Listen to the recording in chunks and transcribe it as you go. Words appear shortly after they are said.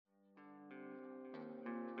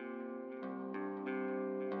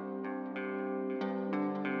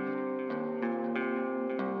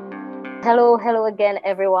Hello again,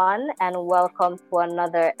 everyone, and welcome to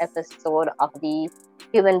another episode of the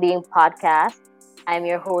Human Being Podcast. I'm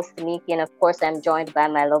your host, Nikki, and of course, I'm joined by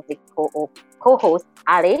my lovely co-host,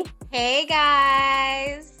 Ali. Hey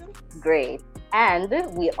guys! Great. And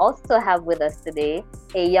we also have with us today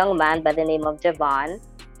a young man by the name of Jevon.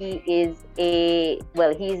 He's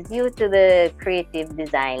new to the creative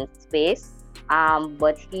design space,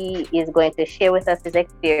 but he is going to share with us his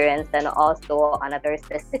experience and also on a very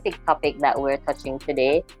specific topic that we're touching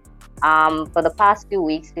today. For the past few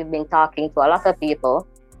weeks, we've been talking to a lot of people,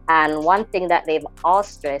 and one thing that they've all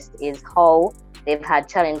stressed is how they've had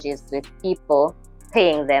challenges with people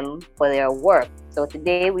paying them for their work. So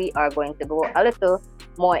today we are going to go a little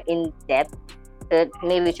more in depth to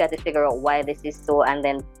maybe try to figure out why this is so, and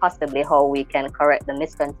then possibly how we can correct the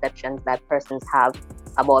misconceptions that persons have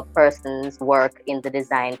about persons' work in the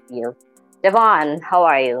design field. Jevon, how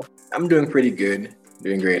are you? I'm doing pretty good.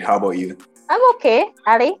 Doing great. How about you? I'm okay.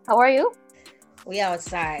 Ali, how are you? We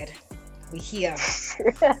outside. We here.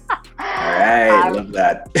 All right. Love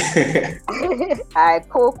that. All right,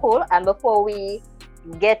 cool. And before we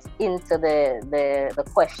get into the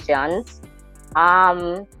questions,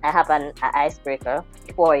 I have an icebreaker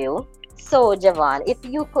for you. So, Jevon, if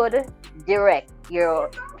you could direct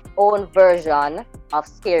your own version of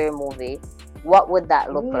scary movie, what would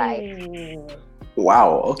that look like?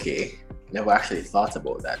 Wow. Okay. Never actually thought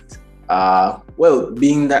about that.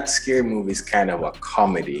 Being that scary movie is kind of a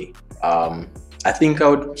comedy, I think I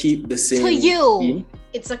would keep the same. To you, theme.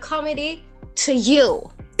 It's a comedy to you.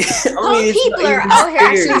 Some people are out here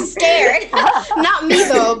actually scared. Not me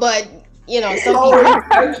though, but some people. I'm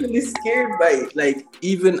actually scared by it. Like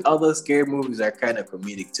even other scary movies are kind of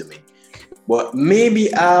comedic to me. But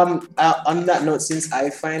maybe on that note, since I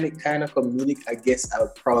find it kind of comedic, I guess I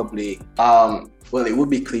would probably it would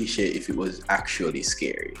be cliche if it was actually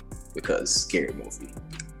scary, because scary movie,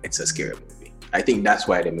 it's a scary movie. I think that's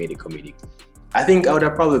why they made it comedic. I think I would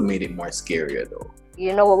have probably made it more scarier though.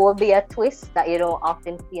 You know what would be a twist that you don't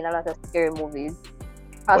often see in a lot of scary movies?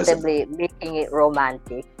 Possibly making it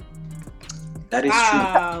romantic. That is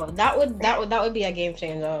true. That would be a game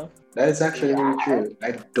changer. That is actually really true.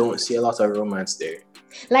 I don't see a lot of romance there.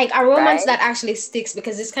 Like a romance that actually sticks,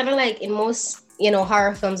 because it's kind of like in most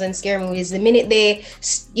horror films and scary movies, the minute they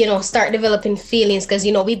start developing feelings, because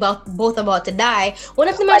we both about to die, one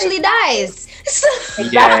of them actually dies. Yes,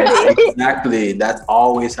 exactly. That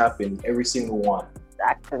always happens. Every single one.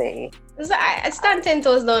 Exactly. So I stand 10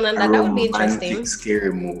 toes down on that. That would be interesting.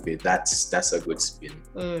 Scary movie. That's a good spin.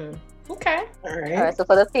 Okay. All right. So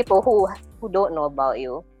for the people who don't know about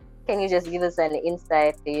you, can you just give us an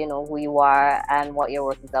insight to who you are and what your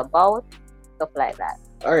work is about, stuff like that?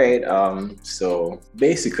 All right. So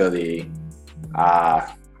basically,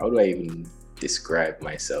 how do I even describe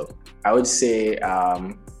myself? I would say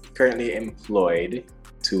currently employed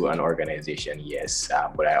to an organization, yes,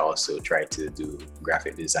 but I also try to do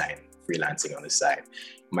graphic design, freelancing on the side.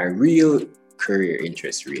 My real career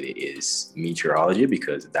interest really is meteorology,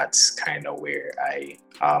 because that's kind of where I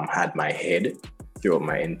had my head throughout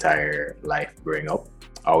my entire life growing up,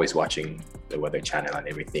 always watching the Weather Channel and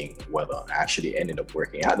everything weather. I actually ended up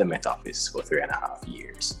working at the Met Office for 3.5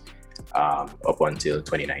 years, up until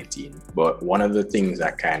 2019. But one of the things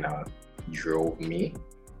that kind of drove me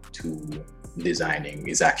to designing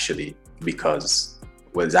is actually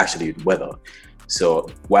it's actually weather. So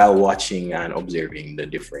while watching and observing the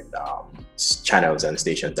different channels and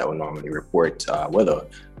stations that would normally report weather,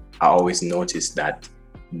 I always noticed that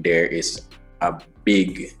there is a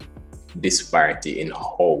big disparity in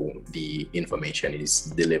how the information is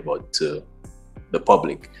delivered to the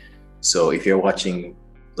public. So if you're watching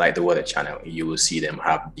like the Weather Channel, you will see them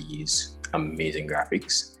have these amazing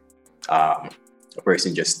graphics. A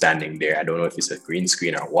person just standing there. I don't know if it's a green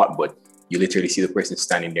screen or what, but you literally see the person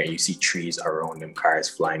standing there and you see trees around them, cars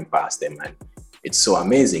flying past them, and it's so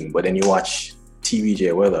amazing. But then you watch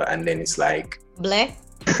TVJ weather and then it's like bleh.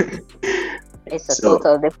 It's a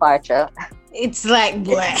total departure. It's like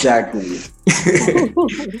bleh. Exactly.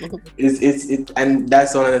 And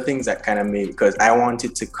that's one of the things that kind of made, because I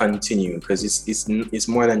wanted to continue, because it's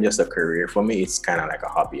more than just a career for me. It's kind of like a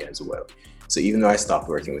hobby as well. So even though I stopped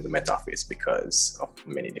working with the Met Office because of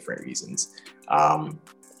many different reasons, I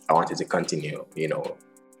wanted to continue,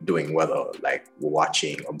 doing weather, like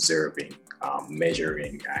watching, observing,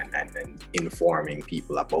 measuring, and informing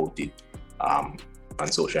people about it on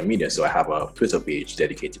social media. So I have a Twitter page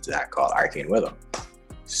dedicated to that called Arcane Weather.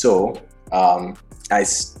 So I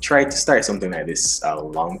tried to start something like this a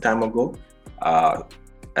long time ago. I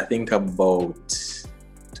think about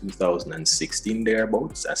 2016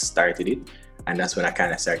 thereabouts, I started it. And that's when I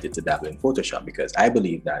kind of started to dabble in Photoshop, because I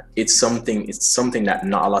believe that it's something that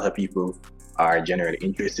not a lot of people are generally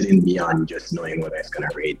interested in beyond just knowing whether it's going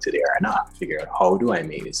to raid today or not. Figure out, how do I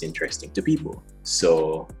make this interesting to people?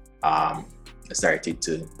 So I started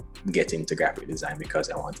to get into graphic design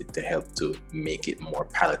because I wanted to help to make it more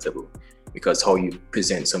palatable, because how you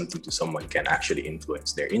present something to someone can actually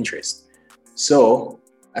influence their interest. So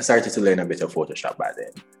I started to learn a bit of Photoshop back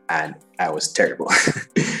then, and I was terrible.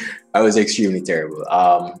 I was extremely terrible.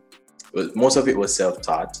 Most of it was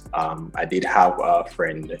self-taught. I did have a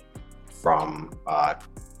friend from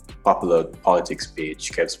popular politics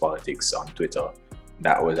page, Kev's Politics on Twitter,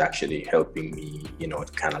 that was actually helping me, to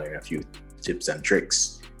kind of learn a few tips and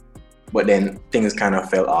tricks. But then things kind of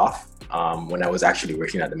fell off. When I was actually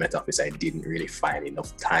working at the Met Office, I didn't really find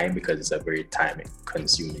enough time, because it's a very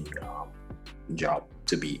time-consuming job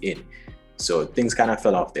to be in. So things kind of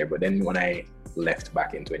fell off there. But then when I left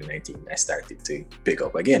back in 2019, I started to pick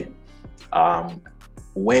up again.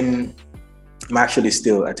 When I'm actually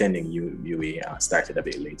still attending UA, started a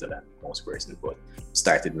bit later than most persons, but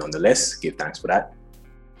started nonetheless. Give thanks for that.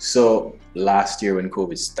 So last year when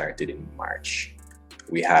COVID started in March,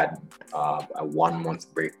 we had a 1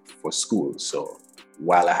 month break for school. So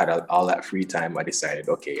while I had all that free time, I decided,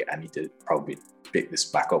 okay, I need to probably pick this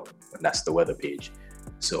back up, and that's the weather page.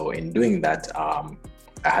 So in doing that,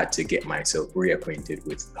 I had to get myself reacquainted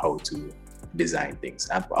with how to design things.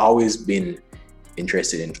 I've always been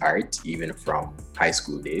interested in art, even from high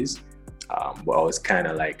school days, but I was kind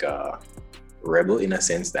of like a rebel in a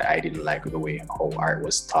sense that I didn't like the way how art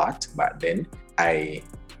was taught back then.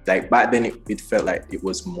 Back then it felt like it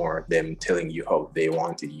was more them telling you how they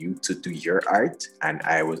wanted you to do your art, and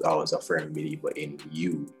I was always a firm believer in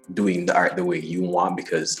you doing the art the way you want,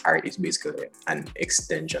 because art is basically an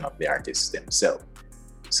extension of the artists themselves.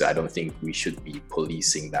 So I don't think we should be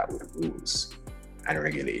policing that with rules and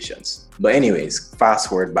regulations. But anyways, fast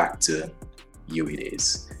forward back to UWI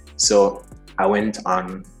days. So I went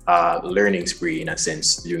on a learning spree, in a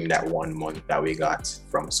sense, during that 1 month that we got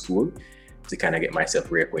from school, to kind of get myself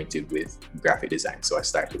reacquainted with graphic design. So I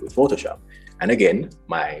started with Photoshop. And again,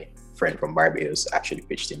 my friend from Barbados actually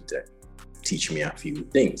pitched in to teach me a few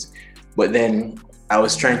things. But then I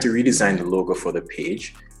was trying to redesign the logo for the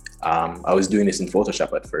page. I was doing this in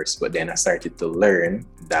Photoshop at first, but then I started to learn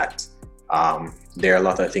that there are a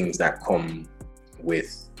lot of things that come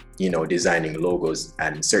with, designing logos,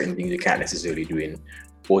 and certain things you can't necessarily do in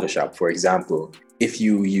Photoshop. For example, if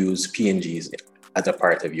you use PNGs as a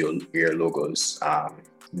part of your logos,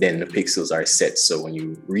 then the pixels are set. So when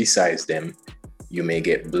you resize them, you may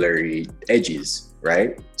get blurry edges,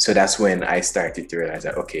 right? So that's when I started to realize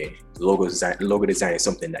that, okay, logo design is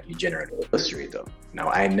something that you generally Illustrator. Now,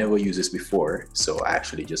 I never used this before, so I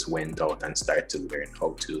actually just went out and started to learn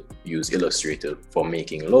how to use Illustrator for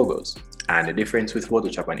making logos. And the difference with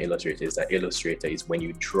Photoshop and Illustrator is that Illustrator is when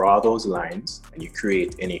you draw those lines and you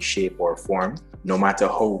create any shape or form, no matter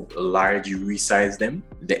how large you resize them,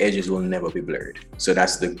 the edges will never be blurred. So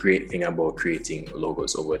that's the great thing about creating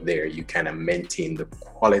logos over there. You kind of maintain the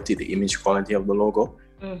quality, the image quality of the logo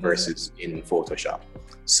versus in Photoshop.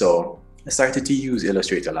 So I started to use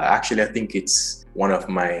Illustrator a lot. Actually, I think it's one of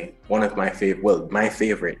my favorite, my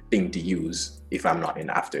favorite thing to use if I'm not in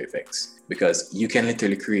After Effects, because you can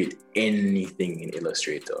literally create anything in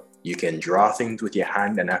Illustrator. You can draw things with your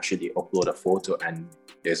hand and actually upload a photo, and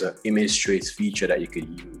there's an image trace feature that you could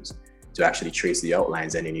use to actually trace the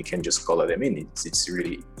outlines, and then you can just color them in. It's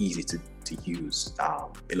really easy to use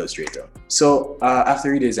Illustrator. So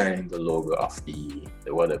after redesigning the logo of the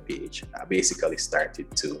weather page, I basically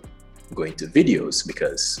started to go into videos,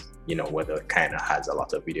 because weather kind of has a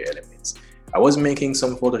lot of video elements. I was making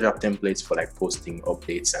some Photoshop templates for like posting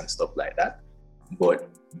updates and stuff like that, but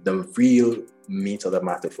the real meat of the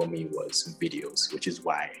matter for me was videos, which is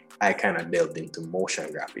why I kind of delved into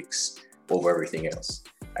motion graphics over everything else.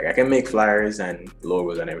 Like, I can make flyers and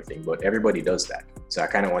logos and everything, but everybody does that. So I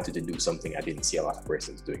kind of wanted to do something I didn't see a lot of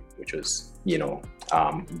persons doing, which was,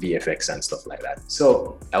 VFX and stuff like that.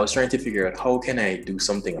 So I was trying to figure out, how can I do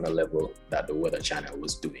something on a level that the Weather Channel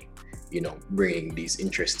was doing? Bringing these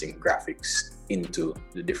interesting graphics into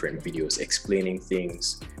the different videos, explaining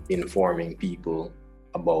things, informing people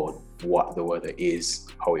about what the weather is,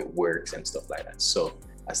 how it works and stuff like that. So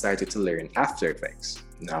I started to learn After Effects.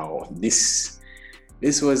 Now, this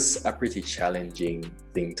was a pretty challenging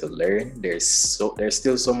thing to learn. There's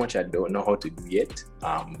still so much I don't know how to do yet,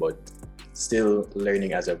 but still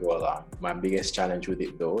learning as I go along. My biggest challenge with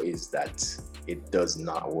it though is that it does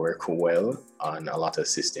not work well on a lot of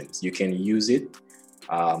systems. You can use it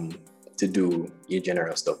to do your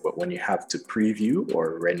general stuff, but when you have to preview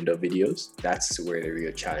or render videos, that's where the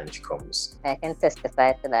real challenge comes. I can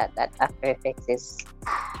testify to that After Effects is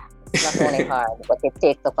not only hard, but it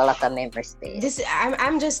takes up a lot of memory space.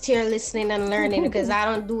 I'm just here listening and learning because I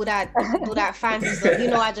don't do that fancy stuff. You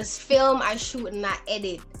know, I just film, I shoot, and I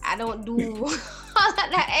edit. I don't do all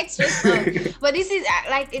that extra stuff. But this is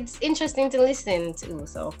like, it's interesting to listen to.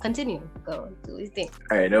 So continue, go do your thing.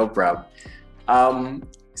 All right, no problem.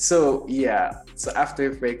 So After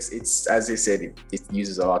Effects, it's, as I said, it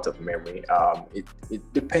uses a lot of memory. It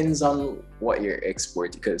depends on what you're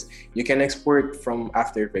exporting, because you can export from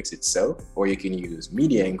After Effects itself, or you can use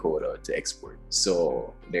Media Encoder to export.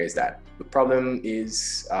 So there's that. The problem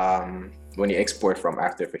is when you export from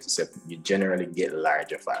After Effects itself, you generally get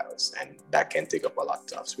larger files, and that can take up a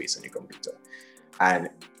lot of space on your computer. And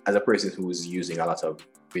as a person who's using a lot of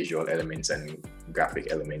visual elements and graphic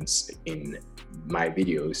elements in my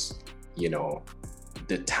videos, you know,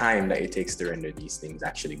 the time that it takes to render these things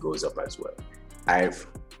actually goes up as well. I've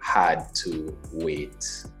had to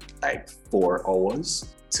wait like 4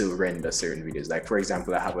 hours to render certain videos. Like, for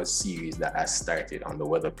example, I have a series that I started on the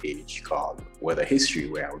weather page called Weather History,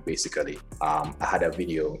 where I would basically, I had a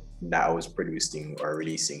video that I was producing or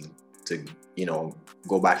releasing to, you know,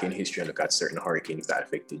 go back in history and look at certain hurricanes that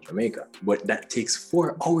affected Jamaica. But that takes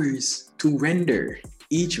 4 hours to render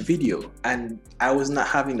each video, and I was not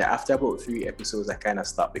having that. After about 3 episodes, I kind of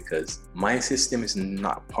stopped because my system is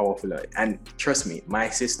not powerful. And trust me, my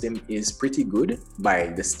system is pretty good by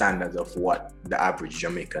the standards of what the average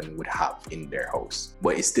Jamaican would have in their house,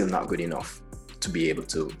 but it's still not good enough to be able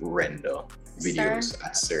to render videos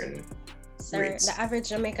at certain rates. The average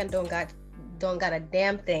Jamaican don't got a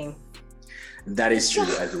damn thing. That is true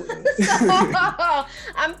as well. So,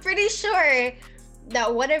 I'm pretty sure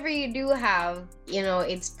that whatever you do have, you know,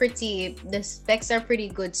 the specs are pretty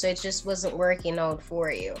good, so it just wasn't working out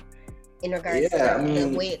for you in regards to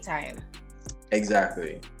the wait time.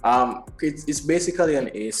 Exactly. It's basically an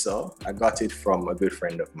ASO. I got it from a good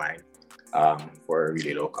friend of mine for a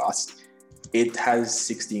really low cost. It has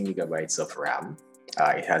 16 gigabytes of RAM.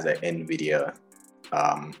 It has an NVIDIA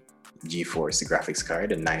GeForce graphics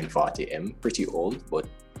card, a 940M, pretty old, but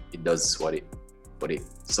it does what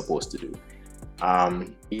it's supposed to do. I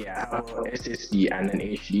have an SSD and an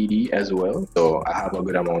HDD as well, so I have a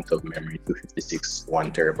good amount of memory, 256,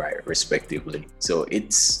 1 terabyte respectively. So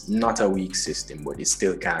it's not a weak system, but it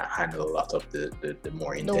still can handle a lot of the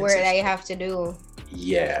more intense. The work that you have to do.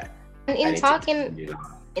 Yeah.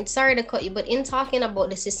 And sorry to cut you, but in talking about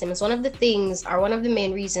the system, it's one of the things, or one of the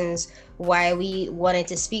main reasons why we wanted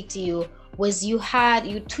to speak to you was you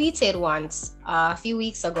tweeted once a few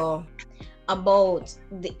weeks ago about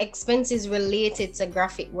the expenses related to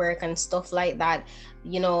graphic work and stuff like that,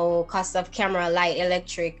 you know, cost of camera, light,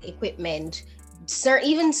 electric equipment,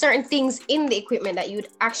 even certain things in the equipment that you'd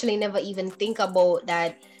actually never even think about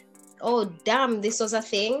that, oh damn, this was a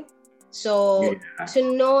thing. So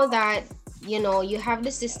to know that, you know, you have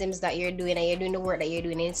the systems that you're doing and you're doing the work that you're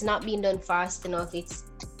doing, and it's not being done fast enough, it's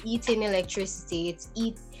eating electricity, it's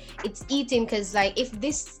eating, because like if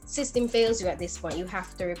this system fails you at this point, you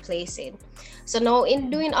have to replace it. So now, in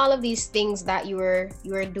doing all of these things that you were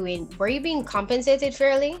doing, were you being compensated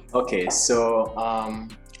fairly? Okay, so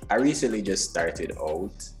I recently just started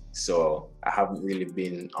out, so I haven't really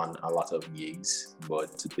been on a lot of gigs,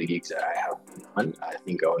 but the gigs that I have been on, I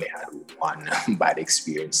think I only had one bad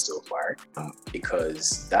experience so far,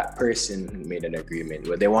 because that person made an agreement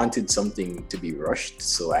where they wanted something to be rushed,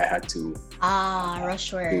 so I had to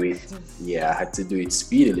rush work. do it. Yeah, I had to do it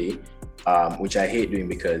speedily, which I hate doing,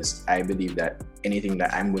 because I believe that anything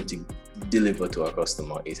that I'm going to deliver to a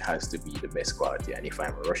customer, it has to be the best quality, and if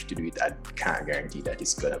I'm rushed to do it, I can't guarantee that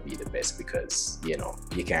it's gonna be the best, because you know,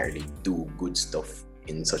 you can't really do good stuff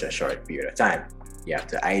in such a short period of time. You have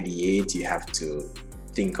to ideate, you have to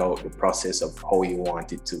think out the process of how you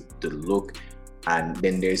want it to look, and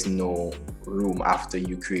then there's no room after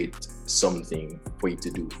you create something for you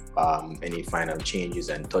to do any final changes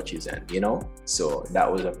and touches, and you know, so that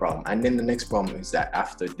was a problem. And then the next problem is that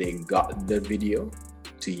after they got the video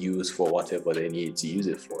to use for whatever they needed to use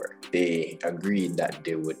it for, they agreed that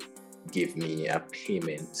they would give me a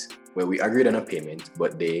payment. Well, we agreed on a payment,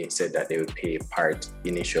 but they said that they would pay part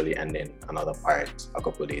initially and then another part a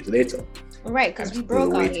couple of days later. Right, because we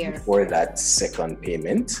broke out here for that second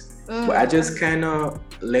payment. But I just kind of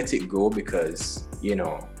let it go, because you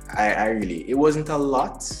know, I really, it wasn't a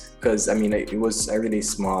lot, because I mean, it was a really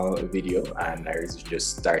small video and I was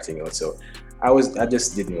just starting out, so I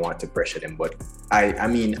just didn't want to pressure them. But I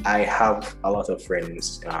mean, I have a lot of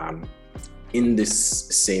friends in this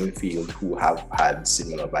same field who have had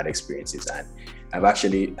similar bad experiences, and I've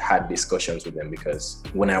actually had discussions with them, because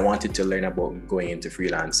when I wanted to learn about going into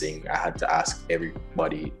freelancing, I had to ask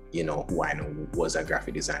everybody, you know, who I know was a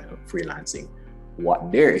graphic designer freelancing,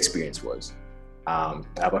 what their experience was. I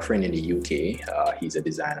have a friend in the UK, he's a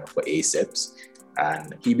designer for ASEPs,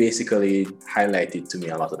 and he basically highlighted to me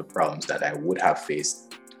a lot of the problems that I would have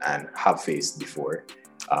faced and have faced before,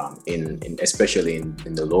 especially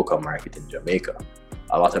in the local market in Jamaica.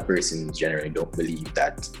 A lot of persons generally don't believe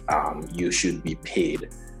that you should be paid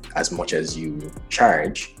as much as you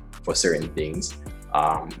charge for certain things.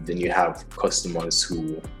 Then you have customers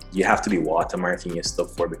who you have to be watermarking your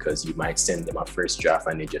stuff for, because you might send them a first draft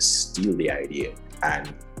and they just steal the idea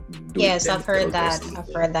and do yes, I've heard that.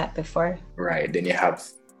 I've heard that before. Right. Then you have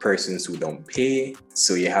persons who don't pay,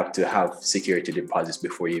 so you have to have security deposits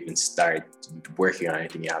before you even start working on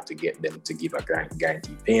anything. You have to get them to give a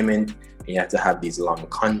guaranteed payment, and you have to have these long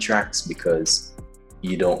contracts, because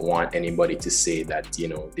you don't want anybody to say that, you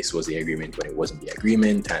know, this was the agreement when it wasn't the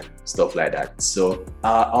agreement and stuff like that. So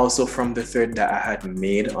also from the thread that I had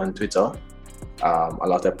made on Twitter, a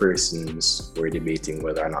lot of persons were debating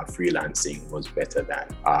whether or not freelancing was better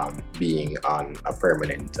than being on a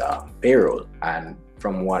permanent payroll. And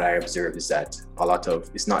from what I observed is that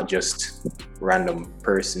it's not just random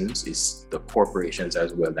persons, it's the corporations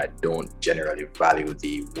as well that don't generally value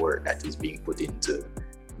the work that is being put into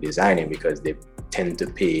designing, because they tend to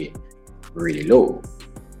pay really low.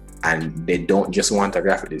 And they don't just want a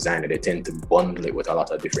graphic designer, they tend to bundle it with a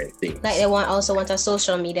lot of different things. Like they also want a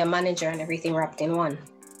social media manager and everything wrapped in one.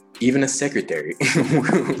 Even a secretary.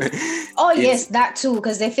 Oh yes, that too,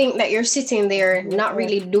 because they think that you're sitting there not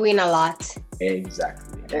really doing a lot.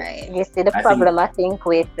 Exactly. Right. You see the problem, I think,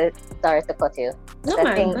 with sorry to cut you. No, I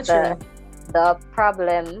man, think the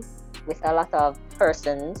problem with a lot of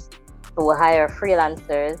persons who hire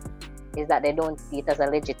freelancers is that they don't see it as a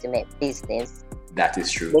legitimate business. That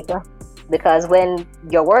is true. Because when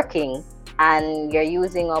you're working and you're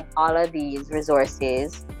using up all of these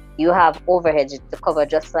resources, you have overhead to cover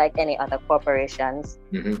just like any other corporations.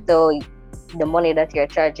 Mm-hmm. So the money that you're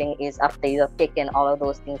charging is after you have taken all of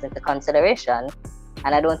those things into consideration.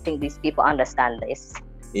 And I don't think these people understand this.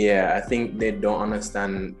 Yeah, I think they don't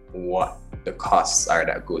understand what the costs are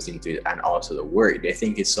that goes into it, and also the work. They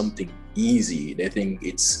think it's something easy. They think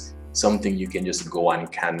it's something you can just go on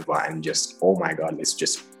Canva and just, oh my God, let's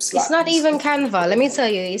just slap. It's not even Canva. Let me tell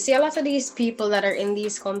you. You see, a lot of these people that are in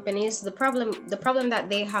these companies, the problem that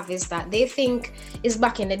they have is that they think it's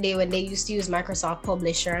back in the day when they used to use Microsoft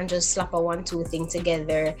Publisher and just slap a 1-2 thing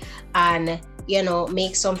together and, you know,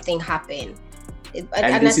 make something happen.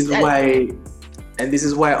 And this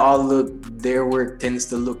is why all their work tends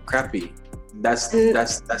to look crappy. That's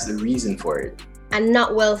the reason for it. And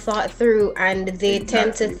not well thought through, and they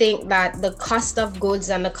tend to think that the cost of goods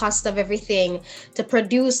and the cost of everything to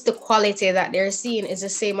produce the quality that they're seeing is the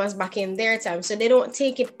same as back in their time. So they don't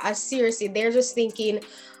take it as seriously. They're just thinking,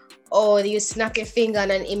 oh, you snap your finger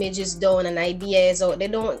and an image is done, an idea is out. They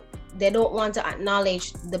don't want to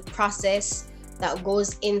acknowledge the process that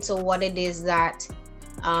goes into what it is that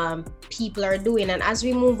people are doing. And as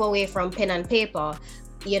we move away from pen and paper,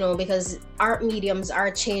 you know, because art mediums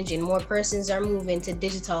are changing, more persons are moving to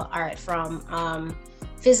digital art from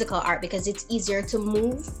physical art because it's easier to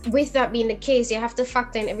move. With that being the case, you have to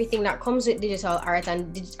factor in everything that comes with digital art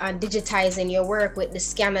and digitizing your work with the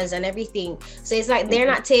scanners and everything. So it's like they're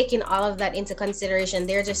not taking all of that into consideration.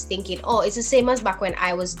 They're just thinking, oh, it's the same as back when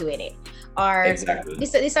I was doing it. Or exactly.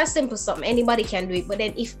 This is a simple something, anybody can do it. But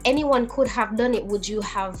then if anyone could have done it, would you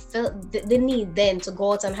have felt the need then to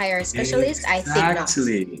go out and hire a specialist? Exactly. I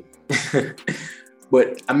think not.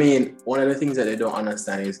 But I mean, one of the things that they don't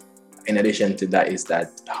understand is, in addition to that, is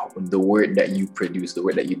that the work that you produce, the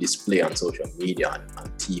work that you display on social media, on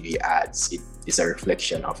TV ads, it is a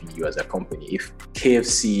reflection of you as a company. If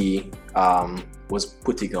KFC was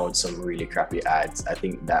putting out some really crappy ads, I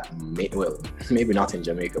think that maybe not in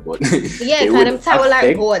Jamaica, but yeah, kind of tire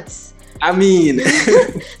like goats. I mean,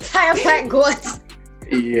 tire like goats.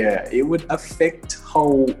 Yeah, it would affect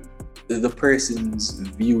how the persons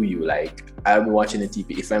view you. Like, I'll be watching the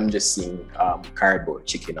TV. If I'm just seeing cardboard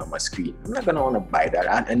chicken on my screen, I'm not gonna want to buy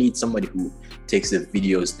that. I need somebody who takes the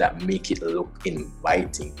videos that make it look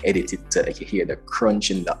inviting, edit it to, like, you hear the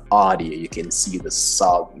crunch in the audio, you can see the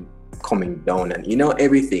salt coming down, and you know,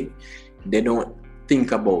 everything. They don't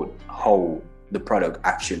think about how the product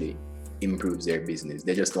actually improves their business.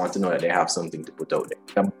 They just want to know that they have something to put out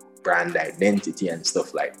there. Brand identity and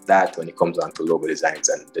stuff like that when it comes on to logo designs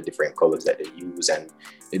and the different colors that they use and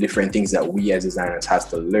the different things that we as designers have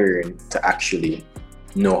to learn to actually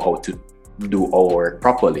know how to do our work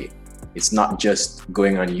properly. It's not just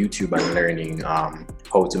going on YouTube and learning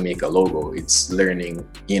how to make a logo. It's learning,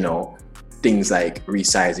 things like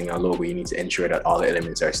resizing a logo. You need to ensure that all the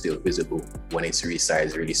elements are still visible. When it's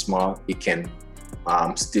resized really small, it can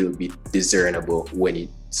still be discernible when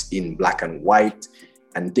it's in black and white,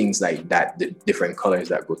 and things like that. The different colors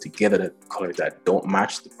that go together, the colors that don't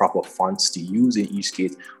match, the proper fonts to use in each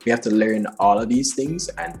case. We have to learn all of these things,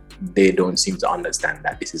 and they don't seem to understand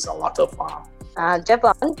that this is a lot of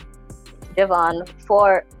Jevon,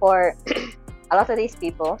 for a lot of these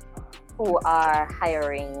people who are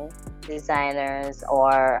hiring designers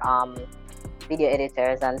or video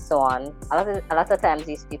editors and so on, a lot of times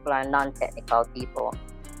these people are non-technical people.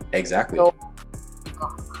 Exactly. So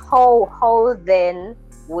how then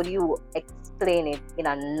would you explain it in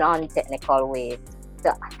a non-technical way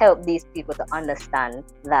to help these people to understand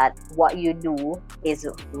that what you do is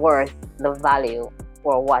worth the value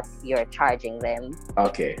for what you're charging them?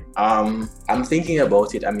 Okay. I'm thinking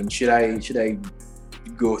about it. I mean, should I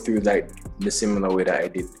go through like the similar way that I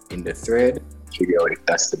did in the thread? Figure out if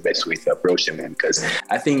that's the best way to approach them, because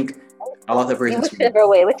I think a lot of persons, whichever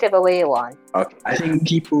way you want. Okay. I think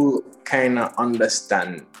people kind of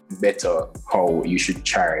understand better how you should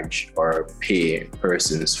charge or pay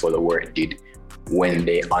persons for the work did when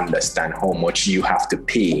they understand how much you have to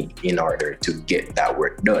pay in order to get that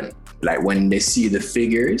work done. Like when they see the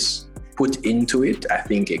figures put into it, I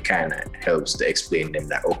think it kind of helps to explain them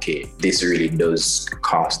that, okay, this really does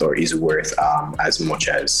cost or is worth as much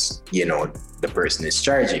as, the person is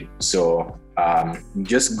charging. So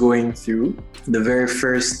just going through, the very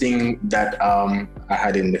first thing that I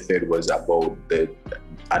had in the thread was about the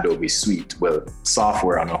Adobe suite. Well,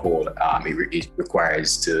 software on a whole, it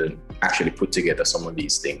requires to actually put together some of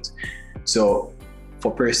these things. So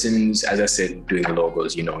for persons, as I said, doing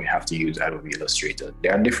logos, you have to use Adobe Illustrator.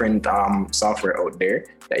 There are different software out there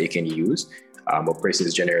that you can use, but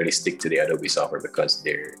persons generally stick to the Adobe software because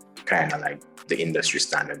they're kind of like the industry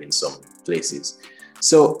standard in some places.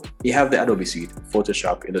 So you have the Adobe suite: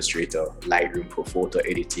 Photoshop, Illustrator, Lightroom for photo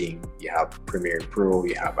editing. You have Premiere Pro,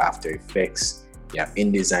 you have After Effects, you have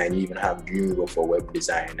InDesign, you even have Dreamweaver for web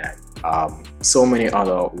design, and so many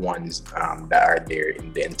other ones that are there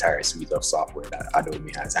in the entire suite of software that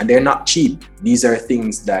Adobe has. And they're not cheap. These are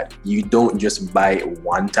things that you don't just buy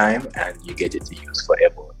one time and you get it to use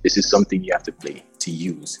forever. This is something you have to pay to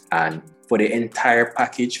use. And for the entire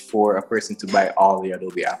package, for a person to buy all the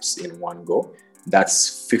Adobe apps in one go,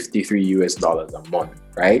 that's $53 a month,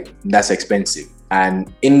 right? That's expensive.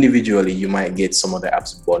 And individually, you might get some of the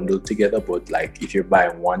apps bundled together, but like if you're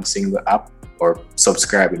buying one single app or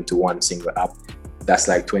subscribing to one single app, that's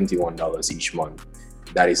like $21 each month.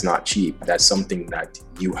 That is not cheap. That's something that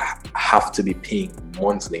you have to be paying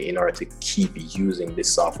monthly in order to keep using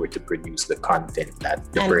this software to produce the content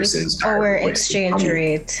that the persons are. Our exchange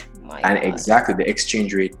rate. And exactly, the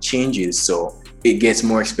exchange rate changes, so it gets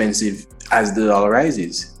more expensive as the dollar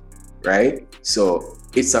rises, right? So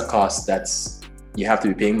it's a cost that's you have to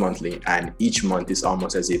be paying monthly, and each month is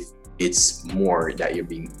almost as if it's more that you're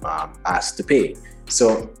being asked to pay.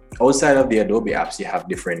 So outside of the Adobe apps, you have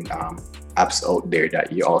different apps out there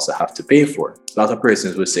that you also have to pay for. A lot of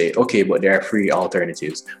persons will say, okay, but there are free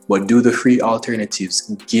alternatives. But do the free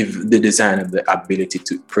alternatives give the designer the ability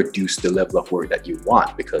to produce the level of work that you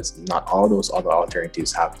want? Because not all those other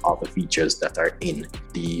alternatives have all the features that are in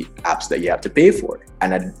the apps that you have to pay for.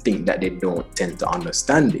 And I think that they don't tend to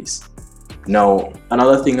understand this. Now,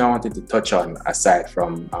 another thing I wanted to touch on aside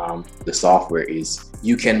from the software is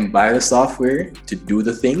you can buy the software to do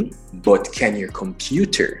the thing, but can your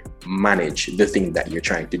computer manage the thing that you're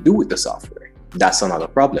trying to do with the software? That's another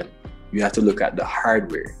problem. You have to look at the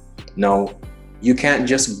hardware. Now, you can't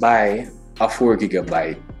just buy a 4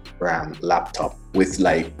 gigabyte RAM laptop with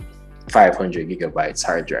like 500 gigabytes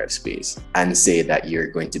hard drive space and say that you're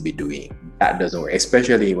going to be doing. That doesn't work,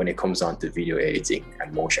 especially when it comes on to video editing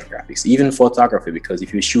and motion graphics, even photography, because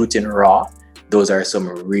if you shoot in RAW, those are some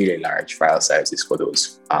really large file sizes for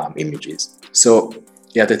those images. So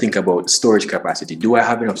you have to think about storage capacity. Do I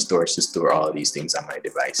have enough storage to store all of these things on my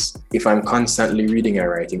device? If I'm constantly reading and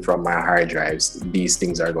writing from my hard drives, these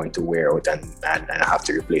things are going to wear out and I have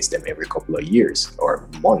to replace them every couple of years or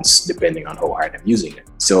months, depending on how hard I'm using it.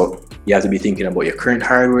 So you have to be thinking about your current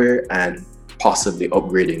hardware and possibly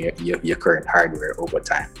upgrading your current hardware over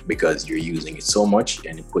time because you're using it so much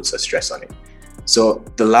and it puts a stress on it. So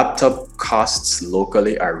the laptop costs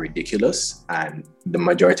locally are ridiculous, and the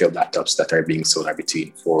majority of laptops that are being sold are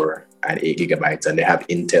between 4 and 8 gigabytes, and they have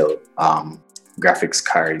Intel graphics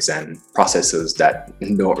cards and processors that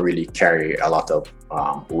don't really carry a lot of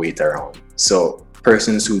weight around. So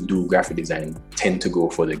persons who do graphic design tend to go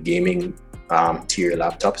for the gaming tier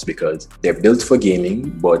laptops because they're built for gaming,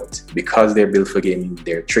 but because they're built for gaming,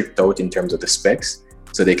 they're tricked out in terms of the specs,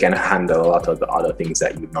 so they can handle a lot of the other things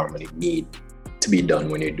that you normally need to be done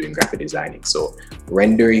when you're doing graphic designing. So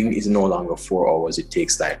rendering is no longer 4 hours. It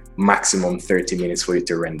takes like maximum 30 minutes for you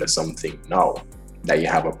to render something now that you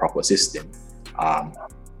have a proper system.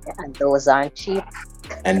 And those aren't cheap.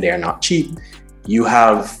 And they're not cheap. You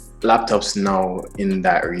have laptops now in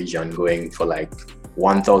that region going for like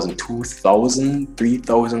 $1,000, $2,000,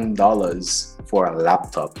 $3,000 for a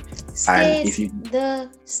laptop. And if you the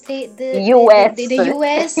US, the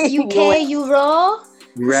US, UK, Euro.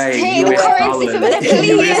 Right, Stay the currency for me,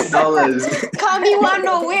 please. US dollars. Come, you want to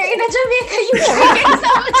know where in Jamaica you can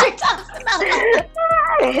get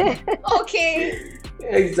 $7,000? Okay.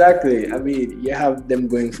 Exactly. I mean, you have them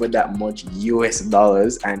going for that much US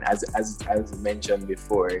dollars, and as mentioned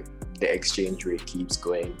before, the exchange rate keeps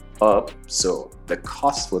going up, so the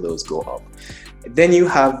cost for those go up. Then you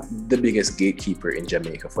have the biggest gatekeeper in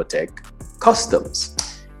Jamaica for tech, customs.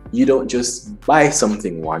 You don't just buy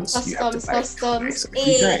something once, you have to buy customs.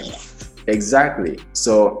 Exactly.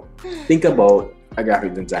 So think about a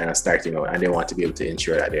graphic designer starting out and they want to be able to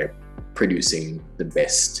ensure that they're producing the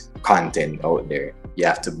best content out there. You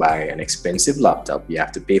have to buy an expensive laptop, you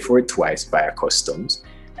have to pay for it twice via customs,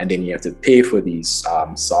 and then you have to pay for these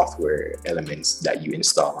software elements that you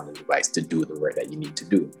install on the device to do the work that you need to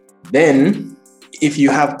do. Then if you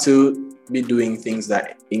have to be doing things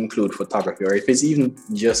that include photography, or if it's even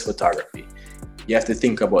just photography, you have to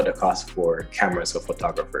think about the cost for cameras for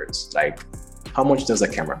photographers. Like, how much does a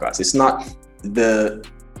camera cost? It's not the,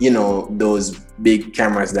 those big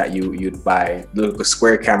cameras that you'd buy, the little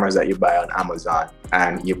square cameras that you buy on Amazon,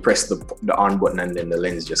 and you press the on button and then the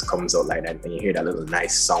lens just comes out like that and you hear that little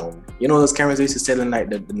nice sound. Those cameras they used to sell in like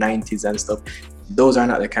the 90s and stuff. Those are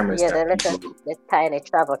not the cameras. Yeah, the tiny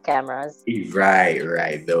travel cameras.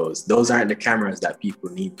 Right. Those aren't the cameras that people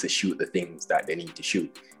need to shoot the things that they need to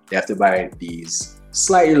shoot. They have to buy these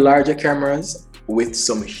slightly larger cameras with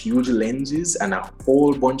some huge lenses and a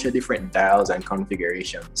whole bunch of different dials and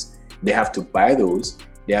configurations. They have to buy those.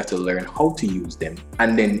 They have to learn how to use them.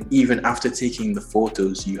 And then even after taking the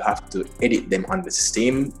photos, you have to edit them on the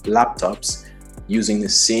same laptops using the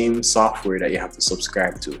same software that you have to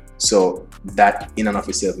subscribe to. So that in and of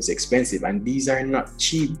itself is expensive. And these are not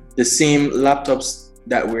cheap. The same laptops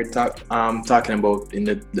that we're talking about in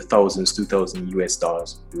the thousands, 2,000 US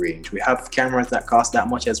dollars range. We have cameras that cost that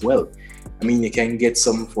much as well. I mean, you can get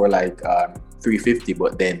some for like $350,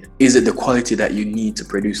 but then is it the quality that you need to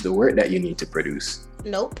produce the work that you need to produce?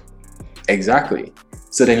 Nope. Exactly.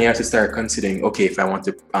 So then you have to start considering, okay, if I want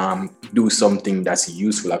to do something that's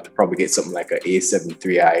useful, I have to probably get something like an A7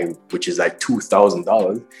 III, which is like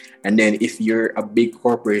 $2,000. And then if you're a big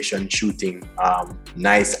corporation shooting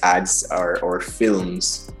nice ads or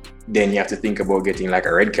films, then you have to think about getting like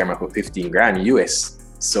a red camera for 15 grand US.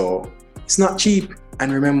 So it's not cheap.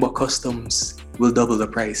 And remember, customs will double the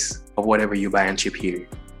price of whatever you buy and ship here.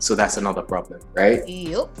 So that's another problem, right?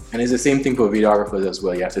 Yep. And it's the same thing for videographers as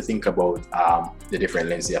well. You have to think about the different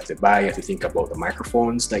lenses you have to buy. You have to think about the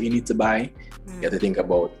microphones that you need to buy. You have to think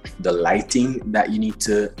about the lighting that you need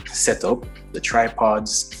to set up, the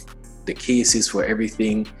tripods, the cases for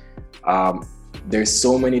everything. There's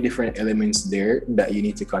so many different elements there that you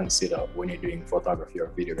need to consider when you're doing photography or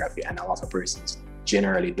videography, and a lot of persons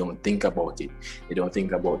generally don't think about it. They don't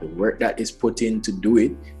think about the work that is put in to do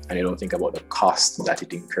it, and they don't think about the cost that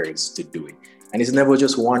it incurs to do it. And it's never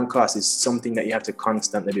just one cost, it's something that you have to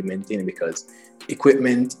constantly be maintaining, because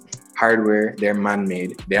equipment, hardware, they're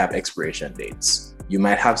man-made, they have expiration dates. You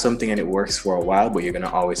might have something and it works for a while, but you're gonna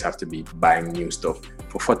always have to be buying new stuff.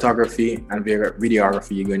 For photography and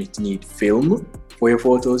videography, you're going to need film for your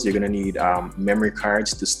photos. You're going to need memory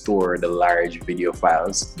cards to store the large video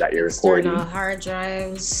files that you're recording. External hard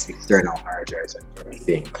drives And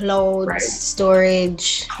everything. Cloud right?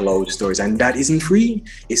 storage. Cloud storage. And that isn't free.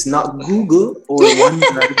 It's not Google or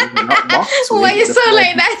OneDrive. Dropbox. Why you so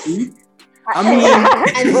like that? I mean,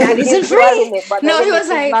 and that isn't free. No, he was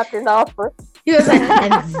like, not enough. He was like,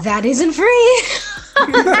 and that isn't free.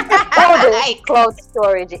 Cloud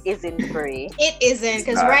storage isn't free. It isn't,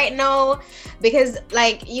 because right now, because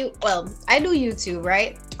like I do YouTube,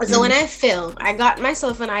 right? So when I film, I got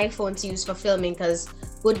myself an iPhone to use for filming, because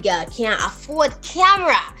good girl can't afford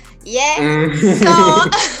camera. Yeah.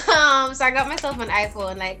 So I got myself an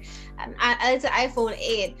iPhone, it's an iPhone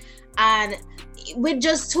 8, and with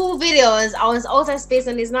just 2 videos, I was out of space,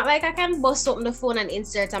 and it's not like I can bust open the phone and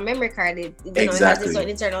insert a memory card. It has its own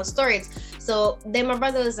internal storage. So then my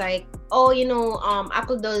brother was like, oh,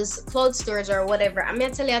 Apple does cloud storage or whatever. I'm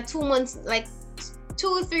gonna tell you, 2 months, like 2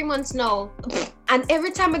 or 3 months now, and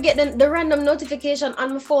every time I get the random notification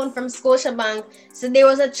on my phone from Scotiabank, so there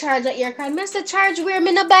was a charge at your card. Mr. Charge where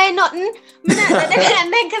me not buy nothing.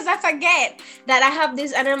 And then because I forget that I have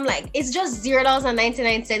this, and I'm like, it's just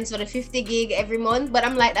 $0.99 for the 50 gig every month. But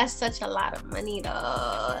I'm like, that's such a lot of money,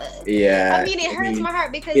 though. Yeah. I mean, it hurts my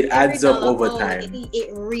heart because it adds up over time. It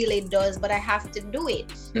really does, but I have to do it.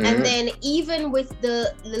 Mm-hmm. And then even with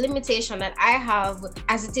the limitation that I have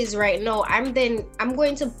as it is right now, I'm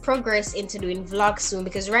going to progress into doing vlogs soon,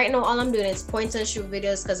 because right now all I'm doing is point and shoot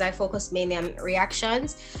videos because I focus mainly on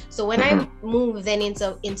reactions. So when I move then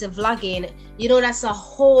into vlogging, that's a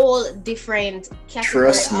whole different category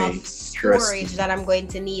of storage that I'm going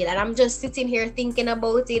to need. And I'm just sitting here thinking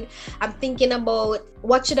about it. I'm thinking about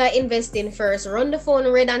what should I invest in first? Run the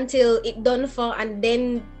phone red until it done for, and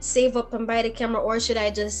then save up and buy the camera, or should I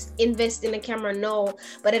just invest in the camera now?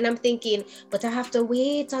 But then I'm thinking, but I have to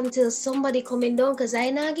wait until somebody coming down because I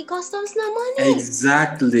not get customs no money.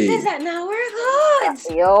 Exactly. Is that not work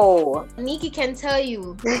good? Yo. Nikki can tell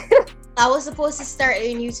you. I was supposed to start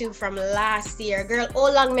doing YouTube from last year. Girl,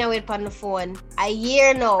 how long me I wait on the phone? A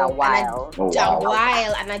year now. A while.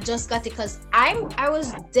 And I just got it because I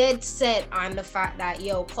was dead set on the fact that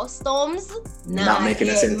customs not making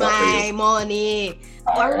a cent my money.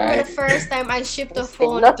 I remember the first time I shipped a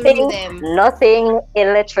phone through them. Nothing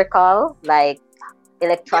electrical, like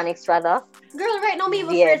electronics rather. Girl, right now me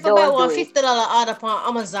even afraid for buy one $50 order on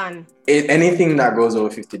Amazon. Anything that goes over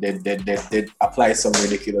 50, they apply some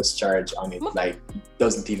ridiculous charge on it. Like,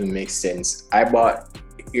 doesn't even make sense. I bought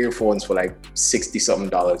earphones for like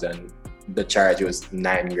 $60-something, and the charge was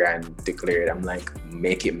 $9,000 declared. I'm like,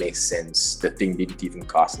 make it make sense. The thing didn't even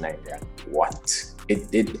cost $9,000. What?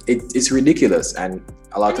 It's ridiculous, and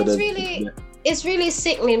a lot of it's really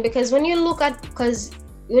sickening because when you look at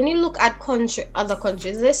other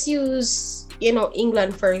countries, let's use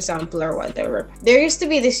England for example or whatever. There used to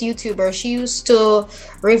be this YouTuber. She used to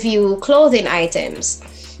review clothing items.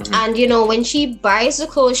 And when she buys the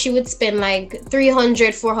clothes, she would spend like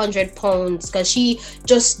 300-400 pounds because she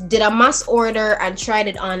just did a mass order and tried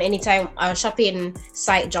it on anytime a shopping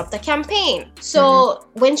site dropped a campaign. So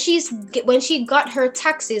when she got her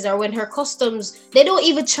taxes, or when her customs, they don't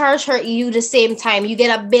even charge you the same time. You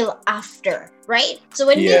get a bill after, right? So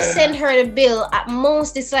when they send her the bill, at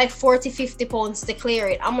most it's like 40-50 pounds to clear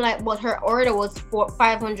it. I'm like, but her order was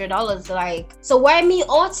 $500. Like, so why me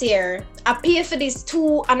out here? I pay for this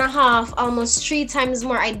 2.5, almost 3 times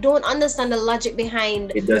more. I don't understand the logic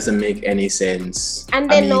behind. It doesn't make any sense. And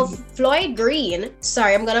then Floyd Green.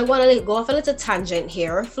 Sorry, I'm gonna go off a little tangent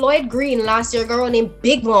here. Floyd Green last year, girl named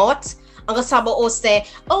Big Mouth. I'm gonna say,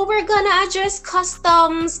 we're gonna address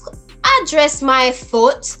customs. Address my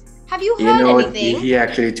foot. Have you heard anything? He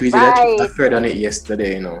actually tweeted. I heard on it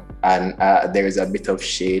yesterday, and there is a bit of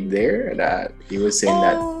shade there that he was saying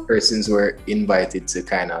that persons were invited to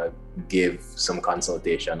kind of give some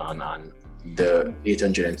consultation on the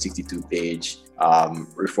 862-page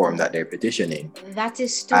reform that they're petitioning. That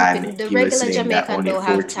is stupid. And the regular Jamaican don't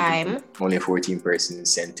have time. Only 14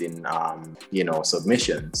 persons sent in,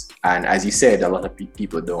 submissions. And as you said, a lot of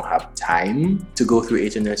people don't have time to go through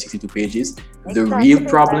 862 pages. Exactly. The real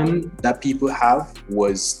problem that people have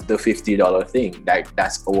was the $50 thing.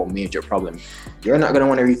 That's our major problem. You're not going to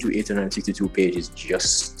want to read through 862 pages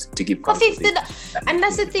just to give consultation. And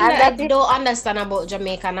that's the thing that I don't understand about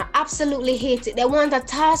Jamaica. And I absolutely hate it. They want a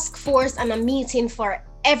task force and a meeting for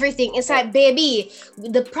everything. It's like, baby,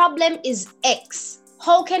 the problem is X.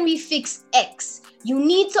 How can we fix X? You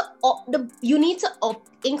need to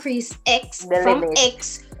increase X from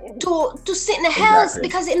X to sit in the house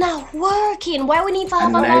because it's not working. Why we need to have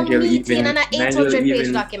a long meeting and an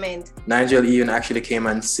 800-page document? Nigel even actually came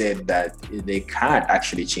and said that they can't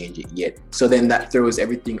actually change it yet. So then that throws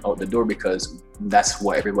everything out the door because that's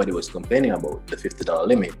what everybody was complaining about, the $50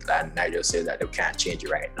 limit. And Nigel said that they can't change it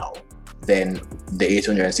right now. Then the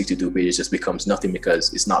 862 pages just becomes nothing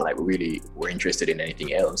because it's not like we're interested in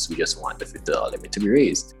anything else. We just want the $50 limit to be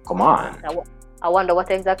raised. Come on. I wonder what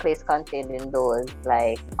exactly is contained in those,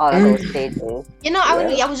 like all of those pages.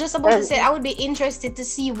 I was just about to say I would be interested to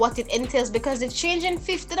see what it entails because it's changing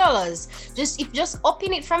 $50. Just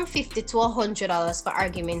upping it from $50 to $100 for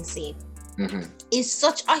argument's sake. is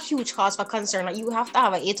such a huge cause for concern. Like you have to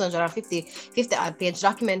have an 850 odd page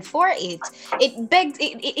document for it.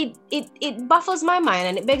 It baffles my mind,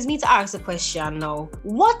 and it begs me to ask the question now: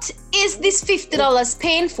 what is this $50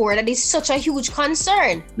 paying for that is such a huge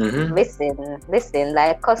concern? Listen,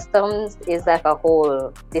 like customs is like a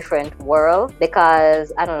whole different world,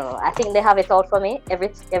 because I don't know, I think they have it out for me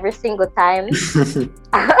every single time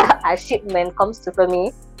a shipment comes to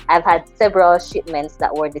me. I've had several shipments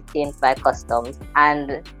that were detained by customs,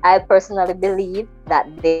 and I personally believe that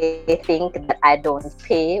they think that I don't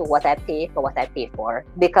pay what I pay for what I pay for,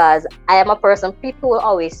 because I am a person, people will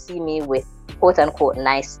always see me with quote unquote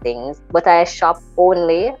nice things, but I shop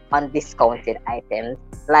only on discounted items.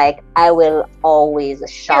 Like I will always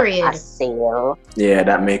shop a sale. Yeah,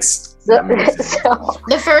 that makes sense.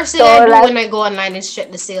 The first thing I do when I go online is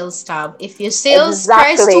check the sales tab. If your sales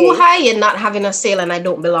price too high, you're not having a sale and I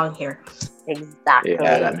don't belong here. Exactly.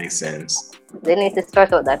 Yeah, that makes sense. They need to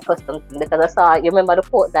start out that custom thing, because you remember the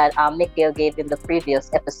quote that Mikhail gave in the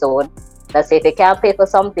previous episode that say if you can't pay for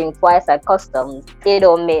something twice at customs, it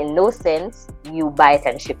don't make no sense. You buy it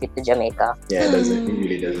and ship it to Jamaica. Yeah, it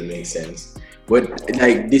really doesn't make sense. But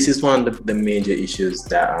like this is one of the major issues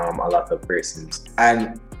that a lot of persons,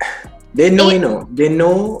 and they know,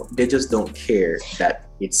 they just don't care that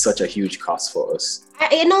it's such a huge cost for us.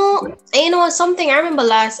 You know something. I remember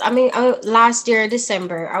last year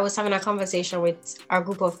December, I was having a conversation with our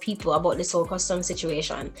group of people about this whole custom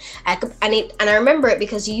situation. And I remember it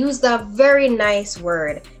because you used a very nice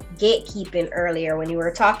word, gatekeeping, earlier when you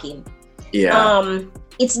were talking. Yeah.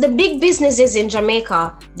 It's the big businesses in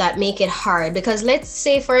Jamaica that make it hard, because let's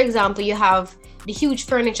say, for example, you have the huge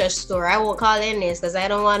furniture store. I won't call it this because I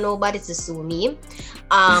don't want nobody to sue me.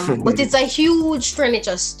 But it's a huge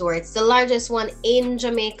furniture store. It's the largest one in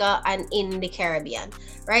Jamaica and in the Caribbean,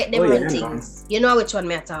 right? Them run things. You know which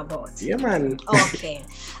one I'm talking about. Yeah, man. Okay.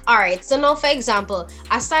 All right. So now, for example,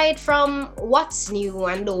 aside from What's New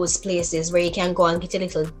and those places where you can go and get your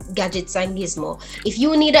little gadgets and gizmo, if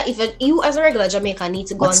you as a regular Jamaican need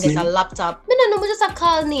to go and get a laptop, I don't know, but just a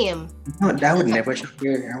call name. No, that would never shop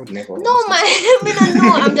here. I would never. No, man. I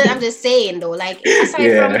don't know. I'm just saying though. Like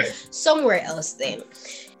aside from somewhere else, then.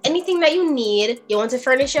 Anything that you need, you want to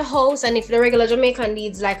furnish your house, and if the regular Jamaican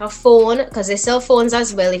needs like a phone, because they sell phones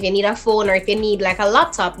as well, if you need a phone or if you need like a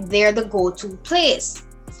laptop, they're the go-to place.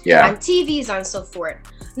 Yeah. And TVs and so forth.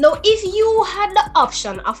 Now, if you had the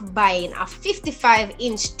option of buying a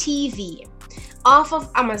 55-inch TV off of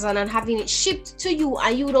Amazon and having it shipped to you,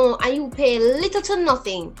 and you pay little to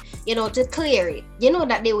nothing, to clear it,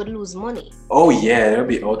 that they would lose money. Oh yeah, they'll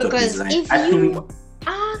be out of design. Because if you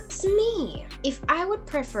ask me, if I would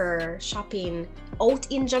prefer shopping out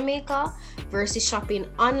in Jamaica versus shopping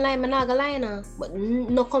online, but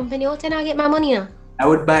no company out and I get my money now. I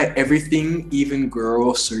would buy everything, even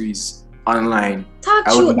groceries, online.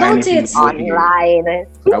 Don't it? Online.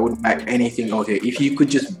 I would buy anything out here. If you could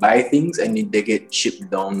just buy things and they get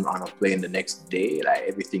shipped down on a plane the next day, like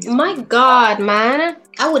everything is. My God, man.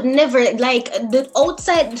 I would never, like, the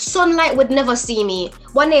outside sunlight would never see me.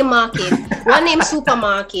 One name market, one name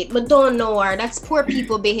supermarket, but don't know her. That's poor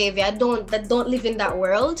people behavior. I don't live in that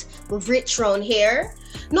world. We're rich around here.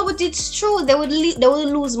 No, but it's true. They would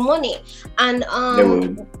lose money, and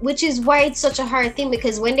which is why it's such a hard thing,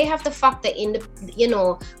 because when they have to factor in the, we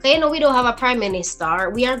don't have a prime minister.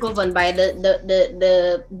 We are governed by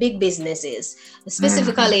the big businesses.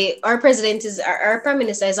 Specifically, our prime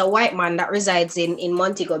minister is a white man that resides in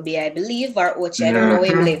Montego Bay, I believe, or Ochi. I don't know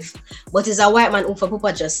where he live, but he's a white man who for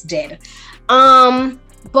Papa just dead.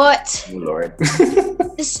 But oh, Lord.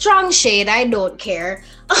 Strong shade. I don't care.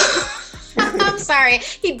 I'm sorry,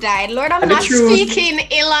 he died. Lord, I'm not speaking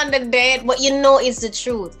ill on the dead, but it's the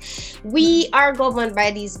truth. We are governed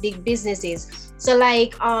by these big businesses. So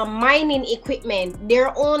like mining equipment,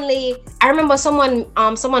 I remember someone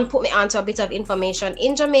put me onto a bit of information.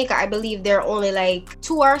 In Jamaica, I believe there are only like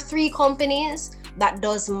 2 or 3 companies that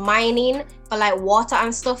does mining for like water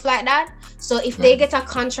and stuff like that. So if they get a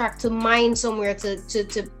contract to mine somewhere to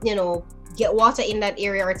get water in that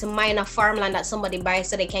area, or to mine a farmland that somebody buys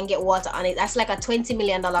so they can get water on it, that's like a $20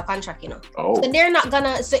 million contract, Oh. So they're not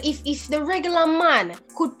gonna, so if the regular man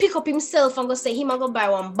could pick up himself and go say him go buy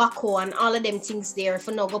one backhoe and all of them things there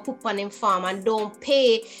for now go put on him farm and don't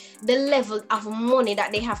pay the level of money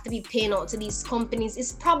that they have to be paying out to these companies,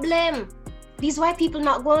 it's problem. These white people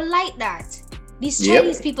not going like that. These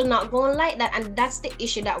Chinese people not going like that, and that's the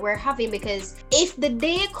issue that we're having, because if the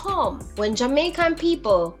day come when Jamaican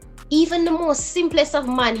people, even the most simplest of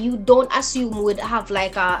man, you don't assume would have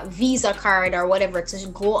like a Visa card or whatever to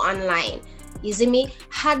go online. You see me?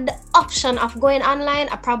 Had the option of going online,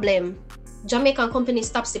 a problem. Jamaican company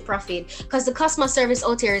stops the profit because the customer service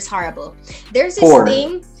out here is horrible. There's this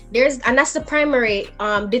thing. And that's the primary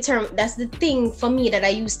that's the thing for me that I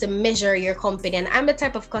use to measure your company. And I'm the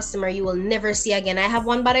type of customer you will never see again. I have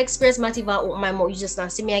one bad experience, Mativa, my mom, you just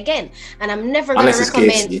not see me again. And I'm never gonna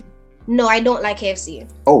recommend. No, I don't like KFC.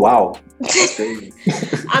 Oh wow. That's crazy.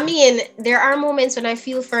 I mean, there are moments when I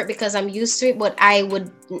feel for it because I'm used to it, but I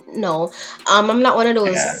would no. I'm not one of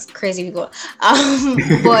those crazy people.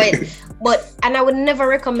 But and I would never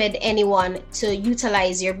recommend anyone to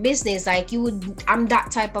utilize your business like you would. I'm that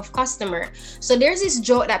type of customer. So there's this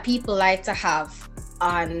joke that people like to have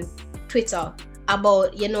on Twitter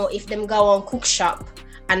about, you know, if them go on cook shop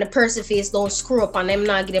and the person face don't screw up and them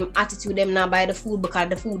not give them attitude, them not buy the food because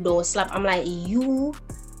the food don't slap. I'm like,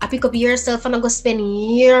 I pick up yourself and I go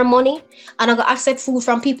spend your money and I go accept food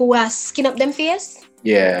from people who are skin up them face.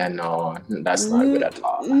 Yeah, no, that's not good at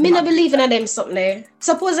all. Me not believe in them something there.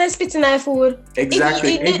 Suppose I spit in my food.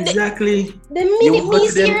 Exactly. The minute you go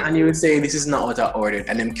to them and you say this is not what I ordered,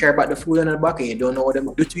 and them care about the food on the back and you don't know what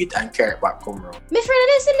them do to it and care about come wrong. My friend,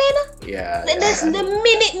 listen, Lena. Yeah. The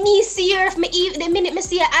minute me see her, the minute me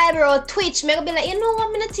see her eyebrow twitch, me go be like, you know what?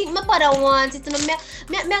 Me not think my brother wants it. Me go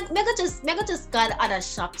just go to other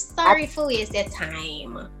shop. Sorry for waste your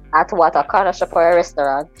time. At what, a corner shop or a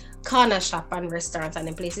restaurant? Corner shop and restaurants and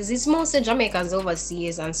in places. It's mostly Jamaicans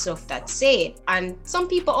overseas and stuff that say it. And some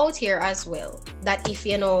people out here as well, that if,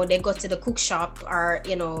 you know, they go to the cook shop or,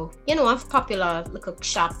 you know, a popular cook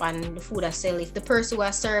shop and the food I sell, if the person who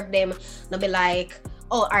has served them, they'll be like,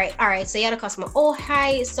 oh, all right, so you're the customer. Oh,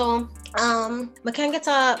 hi, so, we can get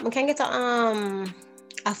a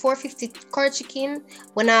 450 curry chicken.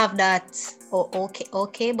 When I have that, oh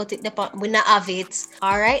okay, but it depends. We not have it.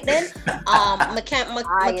 All right then.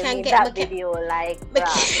 I can get that video like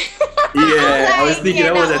yeah, I was thinking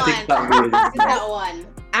that was a TikTok video. That one.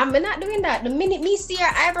 I'm not doing that. The minute me see your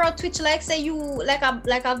eyebrow twitch like say you like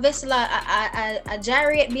a vessel a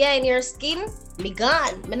gyrate behind your skin, me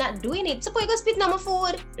gone. Me not doing it. Suppose you go spit on my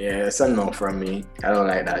food. Yeah, it's a no from me. I don't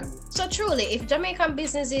like that. So truly, if Jamaican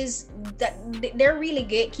businesses that they're really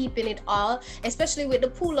gatekeeping it all, especially with the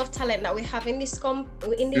pool of talent that we have in this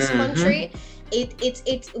country,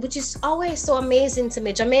 it which is always so amazing to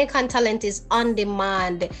me. Jamaican talent is on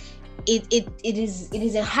demand. It is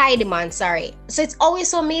in high demand, sorry. So it's always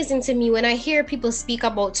so amazing to me when I hear people speak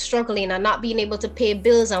about struggling and not being able to pay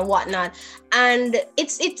bills and whatnot. And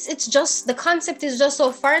it's just, the concept is just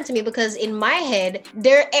so foreign to me because in my head,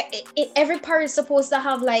 every party is supposed to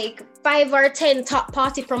have like 5 or 10 top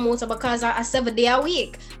party promoter because a 7 day a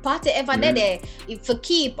week party ever there for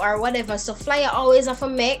keep or whatever. So flyer always have to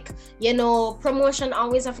make, you know, promotion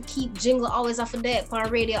always have to keep, jingle always have to there on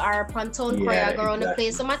radio or on town choir around the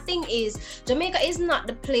place. So my thing is, Jamaica is not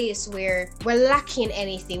the place where we're lacking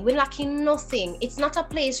anything. We're lacking nothing. It's not a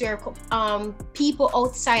place where people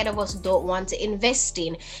outside of us don't want to invest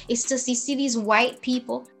in. It's just you see these white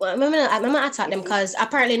people. Well, I'm gonna attack them because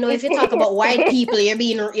apparently, no, if you talk about white people, you're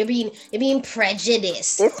being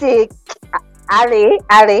prejudiced. You see, Ali,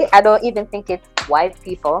 I don't even think it's white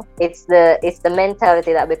people. It's the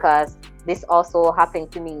mentality that, because this also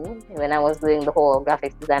happened to me when I was doing the whole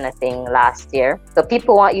graphics designer thing last year. So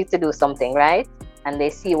people want you to do something, right? And they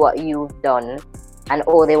see what you've done and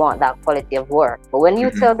they want that quality of work. But when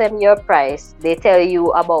you tell them your price, they tell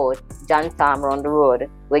you about John Tom around the road.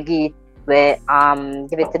 We give it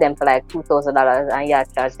to them for like $2,000 and you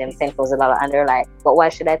charge them $10,000, and they're like, but why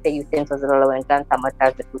should I pay you $10,000 when John Tom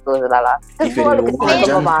charge me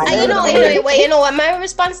 $2,000? You know what my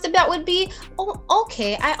response to that would be? Oh,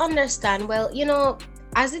 okay, I understand. Well, you know,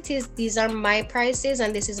 as it is, these are my prices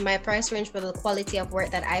and this is my price range for the quality of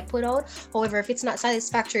work that I put out. However, if it's not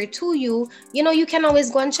satisfactory to you, you know, you can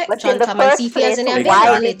always go and check John Tom and see if he has any availability.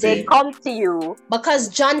 Why did they come to you? Because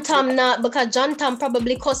John Tom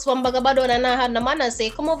probably cost one bag of badon and I had the man and say,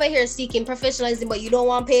 come over here seeking professionalism, but you don't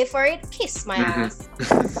want to pay for it? Kiss my ass.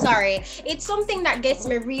 Sorry. It's something that gets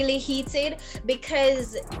me really heated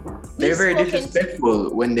because they're very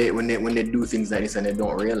disrespectful when they do things like this and they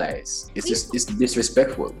don't realize. It's disrespectful.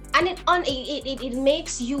 And it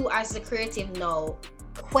makes you as the creative now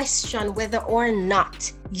question whether or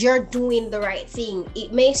not you're doing the right thing.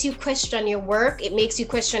 It makes you question your work. It makes you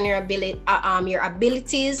question your abilities.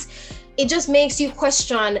 It just makes you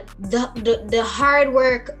question the hard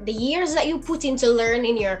work, the years that you put into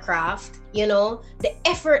learning your craft, you know, the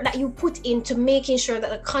effort that you put into making sure that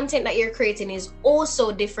the content that you're creating is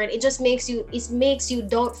also different. It just makes you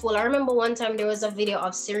doubtful. I remember one time there was a video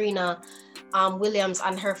of Serena Williams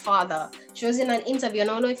and her father. She was in an interview, and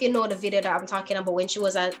I don't know if you know the video that I'm talking about, when she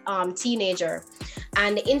was a teenager.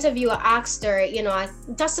 And the interviewer asked her,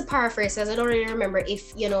 just to paraphrase, because I don't really remember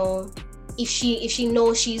if she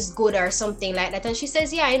knows she's good or something like that. And she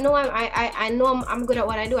says, yeah, I know I'm good at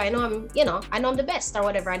what I do. I know I'm the best or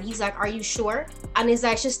whatever. And he's like, are you sure? And he's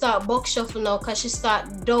like, she start buck shuffle now because she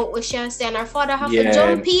start doubt what she has to say. And her father have to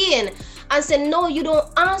jump in and say, no, you don't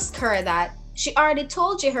ask her that. She already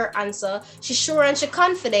told you her answer. She's sure and she's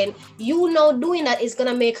confident. You know, doing that is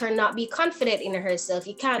gonna make her not be confident in herself.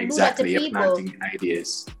 You can't do that to people. You're planting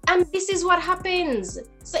ideas. And this is what happens.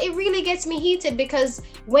 So it really gets me heated, because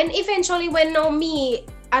when now me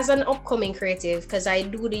as an upcoming creative, because I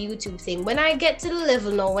do the YouTube thing, when I get to the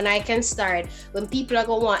level now when I can start, when people are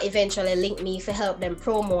gonna want eventually link me for help them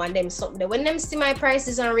promo and them something, when them see my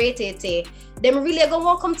prices and rated, them really are gonna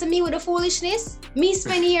want come to me with the foolishness. Me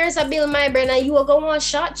spend years to build my brand and you are gonna want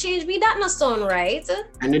shortchange me. That not sound right.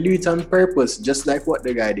 And they do it on purpose, just like what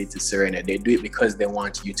the guy did to Serena. They do it because they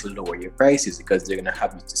want you to lower your prices, because they're gonna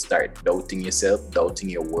have you to start doubting yourself, doubting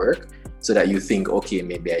your work, so that you think, okay,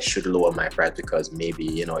 maybe I should lower my price, because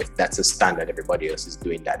maybe, if that's a standard, everybody else is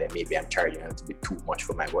doing that, and maybe I'm charging a little bit too much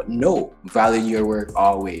for my work. No, value your work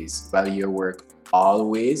always. Value your work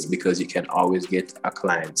always, because you can always get a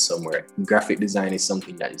client somewhere. Graphic design is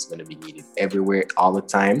something that is going to be needed everywhere, all the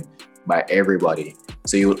time, by everybody.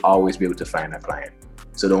 So you will always be able to find a client.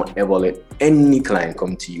 So don't ever let any client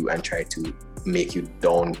come to you and try to make you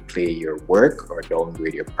downplay your work or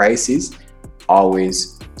downgrade your prices.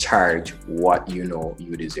 Always charge what you know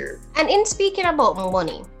you deserve. And in speaking about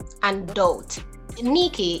money and doubt,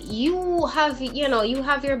 Nikki, you have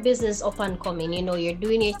your business up and coming. You're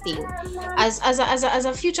doing your thing as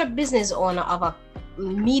a future business owner of a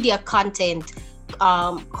media content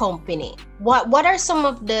company. What are some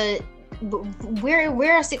of the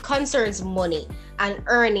where is it concerns money and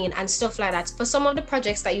earning and stuff like that for some of the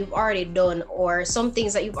projects that you've already done, or some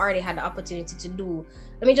things that you've already had the opportunity to do?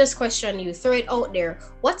 Let me just question you, throw it out there.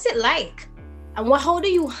 What's it like? And how do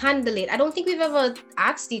you handle it? I don't think we've ever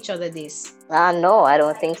asked each other this. No, I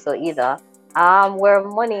don't think so either. Where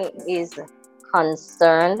money is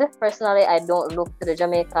concerned, personally, I don't look to the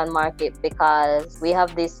Jamaican market, because we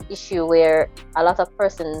have this issue where a lot of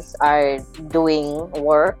persons are doing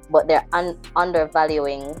work, but they're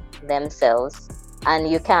undervaluing themselves.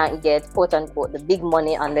 And you can't get, quote unquote, the big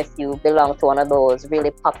money unless you belong to one of those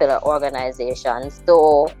really popular organizations.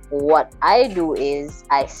 So what I do is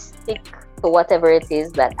I stick to whatever it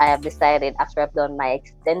is that I have decided after I've done my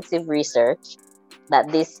extensive research that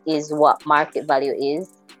this is what market value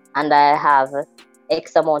is. And I have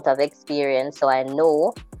X amount of experience, so I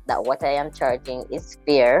know that what I am charging is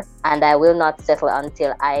fair, and I will not settle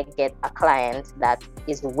until I get a client that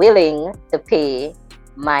is willing to pay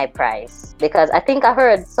my price. Because I think I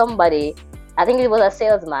heard somebody, I think it was a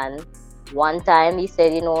salesman, one time he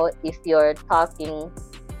said, if you're talking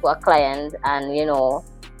to a client and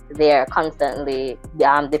they're constantly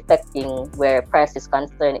defecting where price is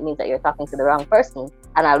concerned, it means that you're talking to the wrong person.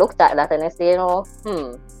 And I looked at that and I said,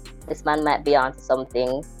 this man might be onto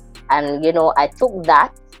something. And I took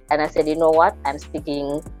that and I said, you know what, I'm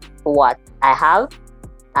sticking to what I have.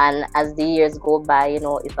 And as the years go by,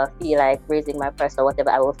 if I feel like raising my price or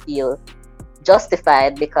whatever, I will feel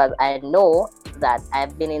justified, because I know that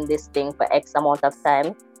I've been in this thing for X amount of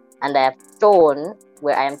time and I have shown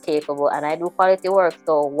where I am capable and I do quality work.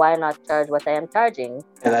 So why not charge what I am charging?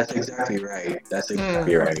 Yeah, that's exactly right.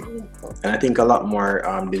 Right. And I think a lot more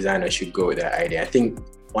designers should go with that idea. I think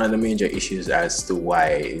one of the major issues as to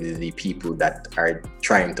why the people that are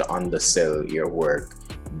trying to undersell your work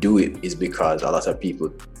do it is because a lot of people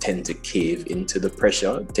tend to cave into the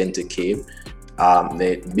pressure,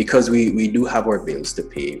 because we do have our bills to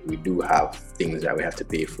pay, we do have things that we have to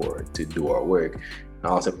pay for to do our work. And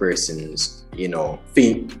also persons,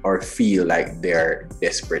 think or feel like they're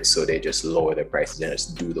desperate, so they just lower the prices and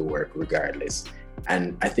just do the work regardless.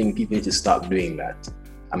 And I think people need to stop doing that.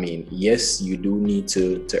 I mean, yes, you do need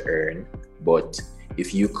to earn, but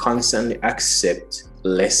if you constantly accept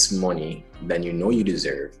less money than you know you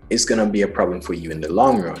deserve, it's going to be a problem for you in the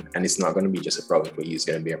long run. And it's not going to be just a problem for you, it's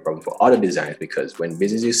going to be a problem for other designers, because when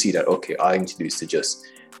businesses see that, okay, all I need to do is to just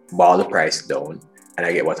ball the price down and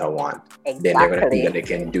I get what I want, Then they're going to think that they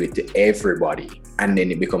can do it to everybody. And then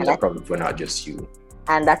it becomes a problem for not just you.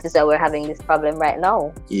 And that is why we're having this problem right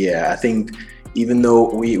now. Yeah, I think even though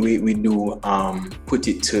we do put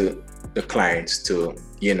it to the clients to,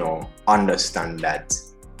 understand that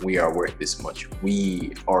we are worth this much,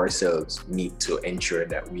 we ourselves need to ensure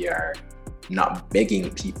that we are not begging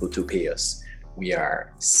people to pay us. we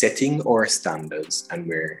are setting our standards and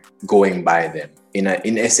we're going by them.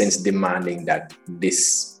 In essence, demanding that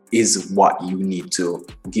this is what you need to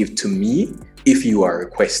give to me if you are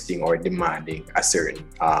requesting or demanding a certain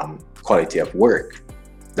quality of work.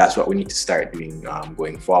 That's what we need to start doing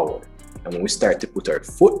going forward. And when we start to put our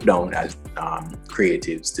foot down as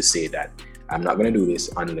creatives to say that I'm not going to do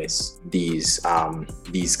this unless these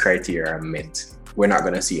criteria are met, we're not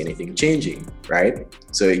going to see anything changing, right?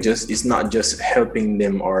 So it's not just helping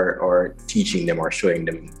them or teaching them or showing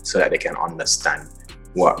them so that they can understand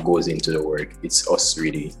what goes into the work. It's us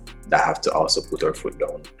really that have to also put our foot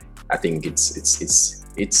down. I think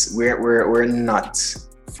we're not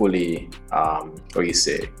fully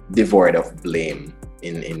devoid of blame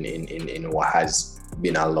in what has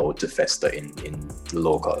been allowed to fester in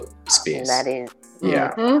local space. That is,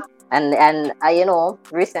 yeah. Mm-hmm. And I,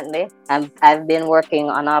 recently I've been working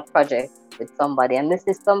on a project with somebody, and this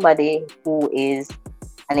is somebody who is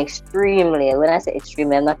an extremely, when I say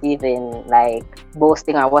extremely, I'm not even like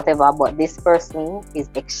boasting or whatever, but this person is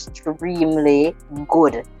extremely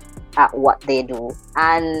good at what they do,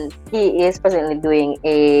 and he is presently doing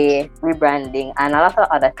a rebranding and a lot of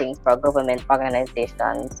other things for government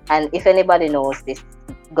organizations. And if anybody knows this,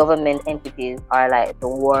 government entities are like the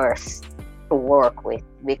worst to work with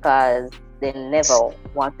because they never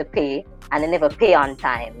want to pay and they never pay on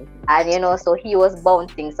time. And so he was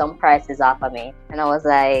bouncing some prices off of me, and I was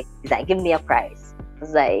like, he's like, give me a price. I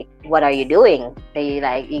was like, what are you doing? He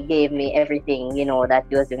gave me everything, that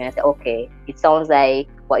he was doing. I said, okay, it sounds like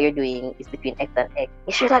what you're doing is between X and X.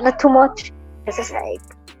 You sure that's not too much? This is like,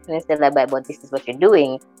 and I said, like, but this is what you're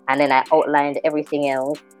doing. And then I outlined everything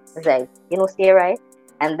else. It's like, see, right?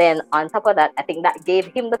 And then on top of that, I think that gave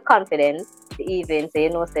him the confidence to even say,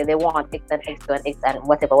 say they want X and X and X and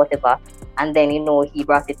whatever. And then, he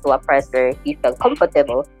brought it to a price where he felt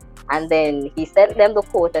comfortable. And then he sent them the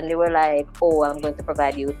quote and they were like, oh, I'm going to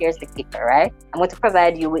provide you, here's the kicker, right? I'm going to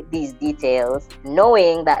provide you with these details,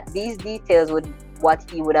 knowing that these details would what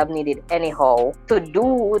he would have needed anyhow to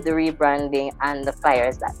do the rebranding and the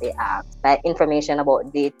flyers that they have, like information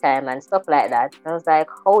about date, time, and stuff like that. I was like,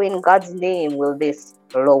 how in God's name will this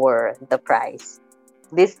lower the price?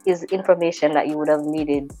 This is information that they would have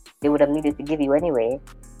needed to give you anyway.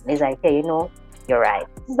 And he's like, hey, you're right.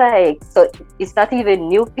 It's like, so it's not even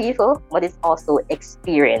new people, but it's also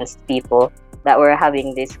experienced people that we're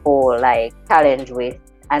having this whole like challenge with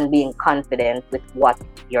and being confident with what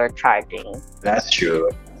you're charging. That's true.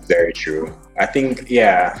 Very true. I think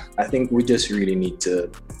we just really need to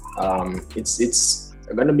it's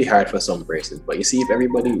going to be hard for some persons, but you see, if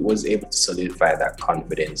everybody was able to solidify that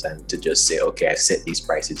confidence and to just say, okay, I set these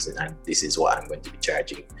prices and this is what I'm going to be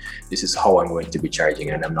charging, this is how I'm going to be charging,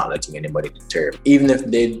 and I'm not letting anybody deter. Even if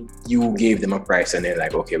you gave them a price and they're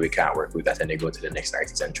like, okay, we can't work with that, and they go to the next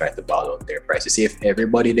artist and try to ball out their prices. See, if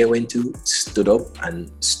everybody they went to stood up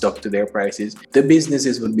and stuck to their prices, the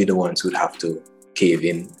businesses would be the ones who'd have to cave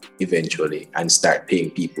in eventually and start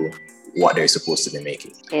paying people what they're supposed to be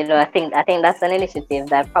making. I think that's an initiative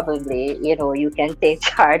that probably you can take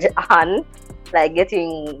charge on, like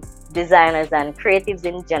getting designers and creatives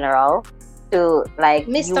in general to like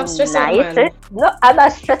unite. No, I'm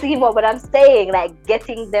not stressing him out, but I'm saying like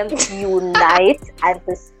getting them to unite and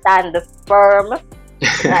to stand firm.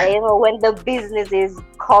 When the businesses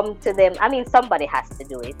come to them, I mean, somebody has to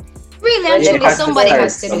do it. Really, actually, somebody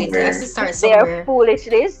has to do it. It has to start somewhere. Their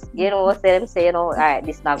foolishness, them say, all right,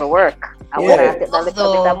 this not gonna work. I want to get a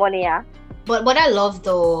little bit of money, yeah. But what I love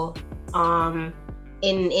though,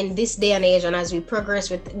 in this day and age, and as we progress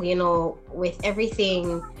with with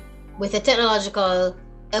everything, with the technological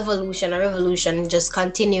evolution or revolution just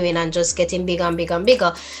continuing and just getting bigger and bigger and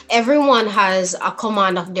bigger, everyone has a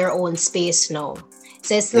command of their own space now.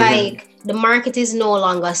 So it's like the market is no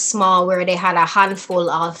longer small where they had a handful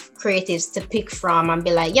of creatives to pick from and be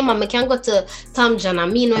like, yeah, man, I can go to Tom John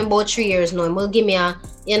and me know in about 3 years now, and will give me a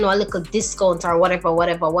little discount or whatever.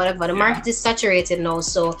 The market is saturated now,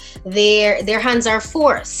 so their hands are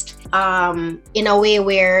forced in a way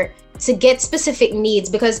where to get specific needs,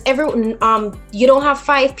 because you don't have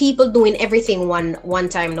 5 people doing everything one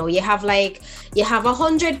time now. You have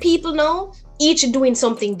 100 people now, each doing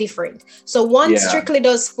something different. So one strictly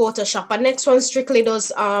does Photoshop, a next one strictly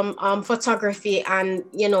does photography, and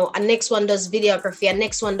a next one does videography, a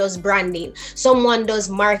next one does branding, someone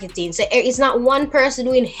does marketing. So it's not one person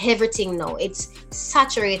doing everything now. It's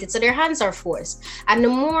saturated, so their hands are forced. And the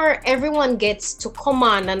more everyone gets to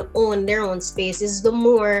command and own their own space, is the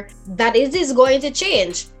more that it is going to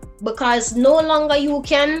change. Because no longer you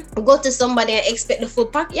can go to somebody and expect the full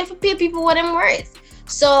pack. You have to pay people what they're worth.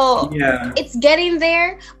 So Yeah. it's getting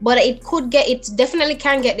there, but it definitely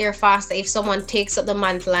can get there faster if someone takes up the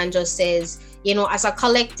mantle and just says, as a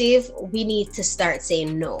collective, we need to start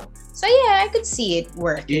saying no. So yeah, I could see it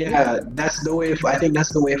working. Yeah, that's the way. I think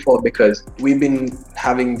that's the way forward, because we've been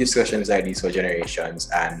having discussions like these for generations,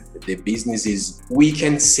 and the businesses, we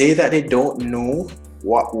can say that they don't know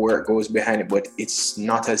what work goes behind it, but it's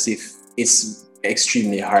not as if it's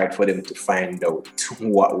extremely hard for them to find out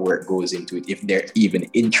what work goes into it, if they're even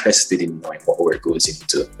interested in knowing what work goes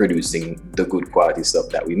into producing the good quality stuff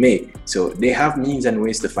that we make. So they have means and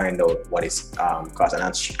ways to find out what is cost, and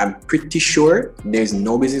I'm pretty sure there's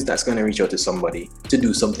no business that's going to reach out to somebody to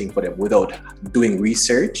do something for them without doing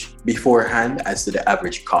research beforehand as to the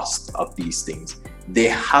average cost of these things. They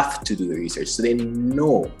have to do the research so they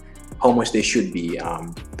know how much they should be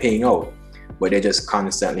paying out, but they just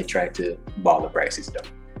constantly try to ball the prices down.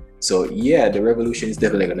 So yeah, the revolution is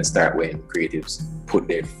definitely going to start when creatives put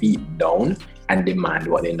their feet down and demand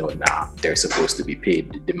what they know now they're supposed to be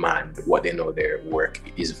paid, demand what they know their work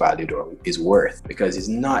is valued or is worth, because it's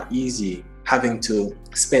not easy having to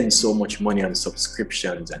spend so much money on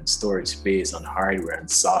subscriptions and storage space on hardware and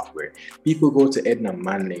software. People go to Edna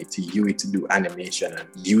Manley, to UE to do animation, and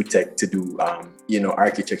UTech to do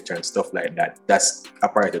architecture and stuff like that. That's a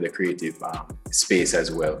part of the creative space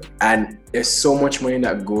as well. And there's so much money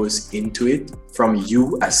that goes into it from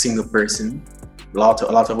you, a single person. A lot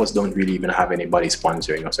of us don't really even have anybody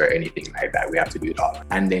sponsoring us or anything like that. We have to do it all.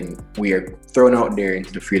 And then we are thrown out there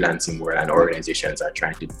into the freelancing world, and organizations are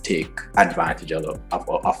trying to take advantage of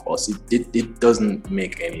us. It doesn't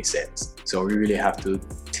make any sense. So we really have to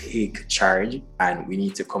take charge, and we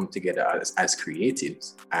need to come together as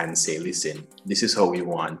creatives and say, listen, this is how we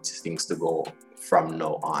want things to go from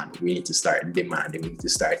now on. We need to start demanding, we need to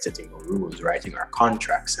start setting rules, writing our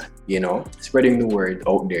contracts, and spreading the word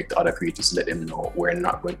out there to other creators to let them know we're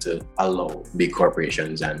not going to allow big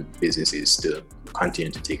corporations and businesses to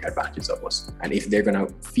continue to take advantage of us. And if they're gonna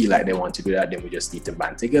feel like they want to do that, then we just need to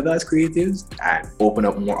band together as creatives and open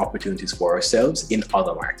up more opportunities for ourselves in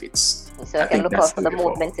other markets. So I can look out for the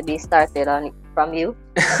movement to be started from you.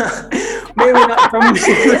 Maybe not from me.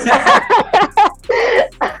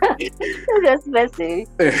 Just messy.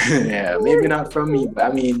 Yeah, maybe not from me, but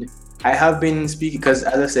I mean, I have been speaking because,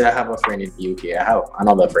 as I said, I have a friend in the UK. I have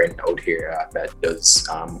another friend out here that does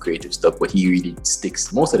creative stuff, but he really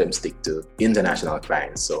most of them stick to international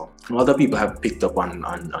clients. So a lot of people have picked up on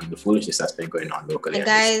the foolishness that's been going on locally. And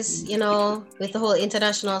guys, with the whole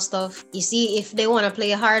international stuff, you see, if they want to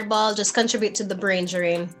play a hardball, just contribute to the brain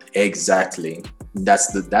drain. Exactly.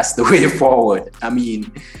 That's the way forward. I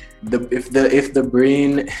mean, if the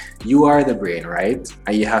brain, you are the brain, right?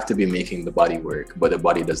 And you have to be making the body work, but the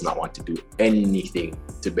body does not want to do anything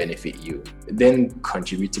to benefit you, then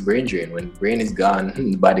contribute to brain drain. When the brain is gone,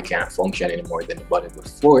 the body can't function anymore, then the body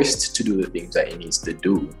was forced to do the things that it needs to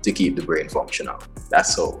do to keep the brain functional.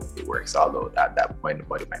 That's how it works, although at that point the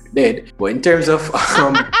body might be dead. But in terms of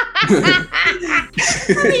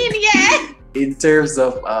in terms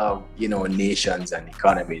of nations and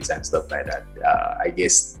economies and stuff like that, I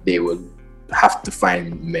guess they will have to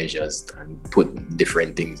find measures and put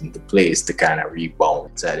different things into place to kind of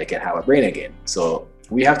rebound so they can have a brain again. So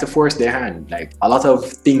we have to force their hand. Like a lot of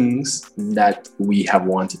things that we have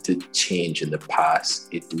wanted to change in the past,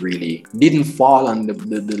 it really didn't fall on the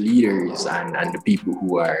leaders and the people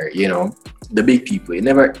who are, the big people. It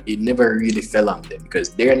never really fell on them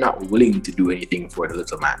because they're not willing to do anything for the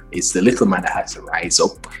little man. It's the little man that has to rise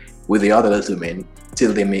up with the other little men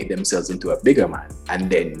till they make themselves into a bigger man, and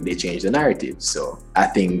then they change the narrative. So I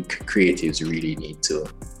think creatives really need to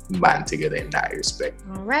band together in that respect.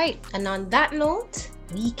 All right, and on that note,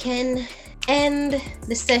 we can end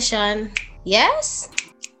the session. Yes.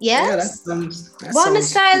 Yeah, that sounds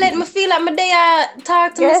silent. I feel like my day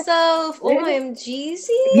talk to myself. OMG.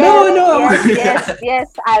 No.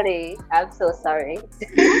 Yes, Ali. I'm so sorry.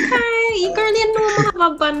 Okay, you girl, I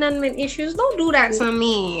have abandonment issues. Don't do that to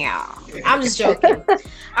me. I'm just joking.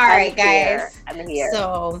 All right, guys. I'm here.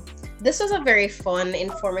 So this was a very fun,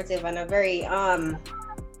 informative, and a very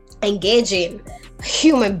engaging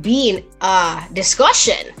human being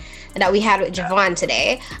discussion that we had with Jevon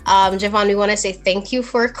today. Jevon, we want to say thank you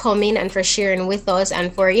for coming and for sharing with us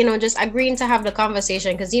and for, just agreeing to have the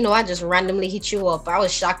conversation because, I just randomly hit you up. I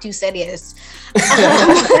was shocked you said yes.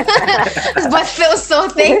 But Phil, so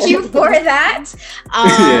thank you for that.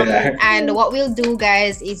 And what we'll do,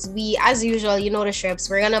 guys, is we, as usual, the strips,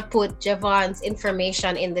 we're going to put Jevon's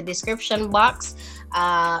information in the description box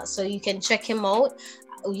so you can check him out.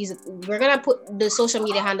 We're gonna put the social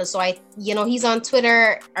media handle, so he's on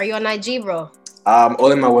Twitter. Are you on IG, bro?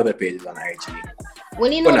 All of my weather pages on IG.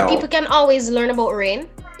 Well, you know, people can always learn about Rain.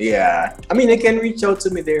 Yeah, I mean, they can reach out to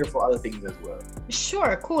me there for other things as well.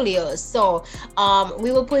 Sure, coolio. So,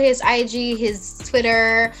 we will put his IG, his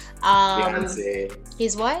Twitter, Beyonce.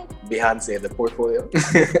 His what? Beyonce, the portfolio.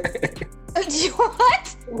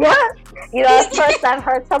 What? What? You know, first I've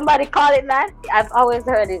heard somebody call it that. I've always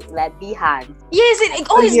heard it like Behance. Yes, it's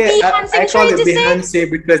Beyonce. I call it Beyonce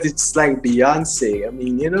because it's like Beyonce. I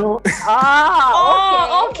mean, you know.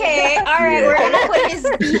 Oh, okay. All right, we're gonna put his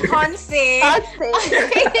Beyonce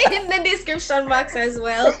in the description box as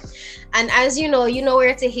well. And as you know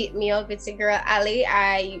where to hit me up. It's your girl Ali.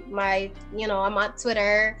 I'm on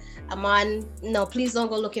Twitter. Please don't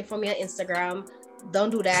go looking for me on Instagram. Don't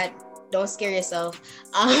do that. Don't scare yourself.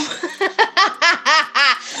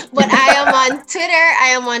 But I am on Twitter. I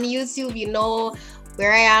am on YouTube. You know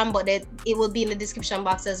where I am, but it will be in the description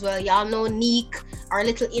box as well. Y'all know Neek, our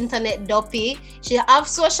little internet duppy. She have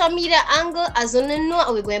social media angle, as you know,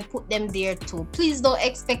 and we're going to put them there too. Please don't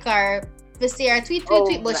expect her to see her tweet,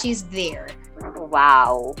 but she's there.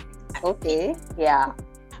 Wow. Okay. Yeah.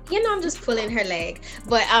 You know, I'm just pulling her leg.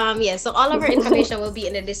 But so all of our information will be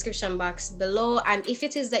in the description box below. And if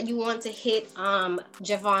it is that you want to hit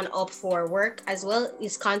Jevon up for work as well,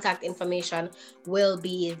 his contact information will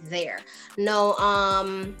be there. Now,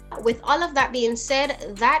 with all of that being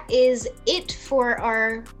said, that is it for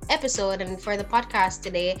our episode and for the podcast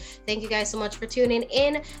today. Thank you guys so much for tuning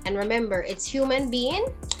in. And remember, it's human being,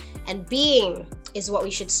 and being is what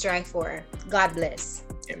we should strive for. God bless.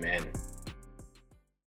 Amen.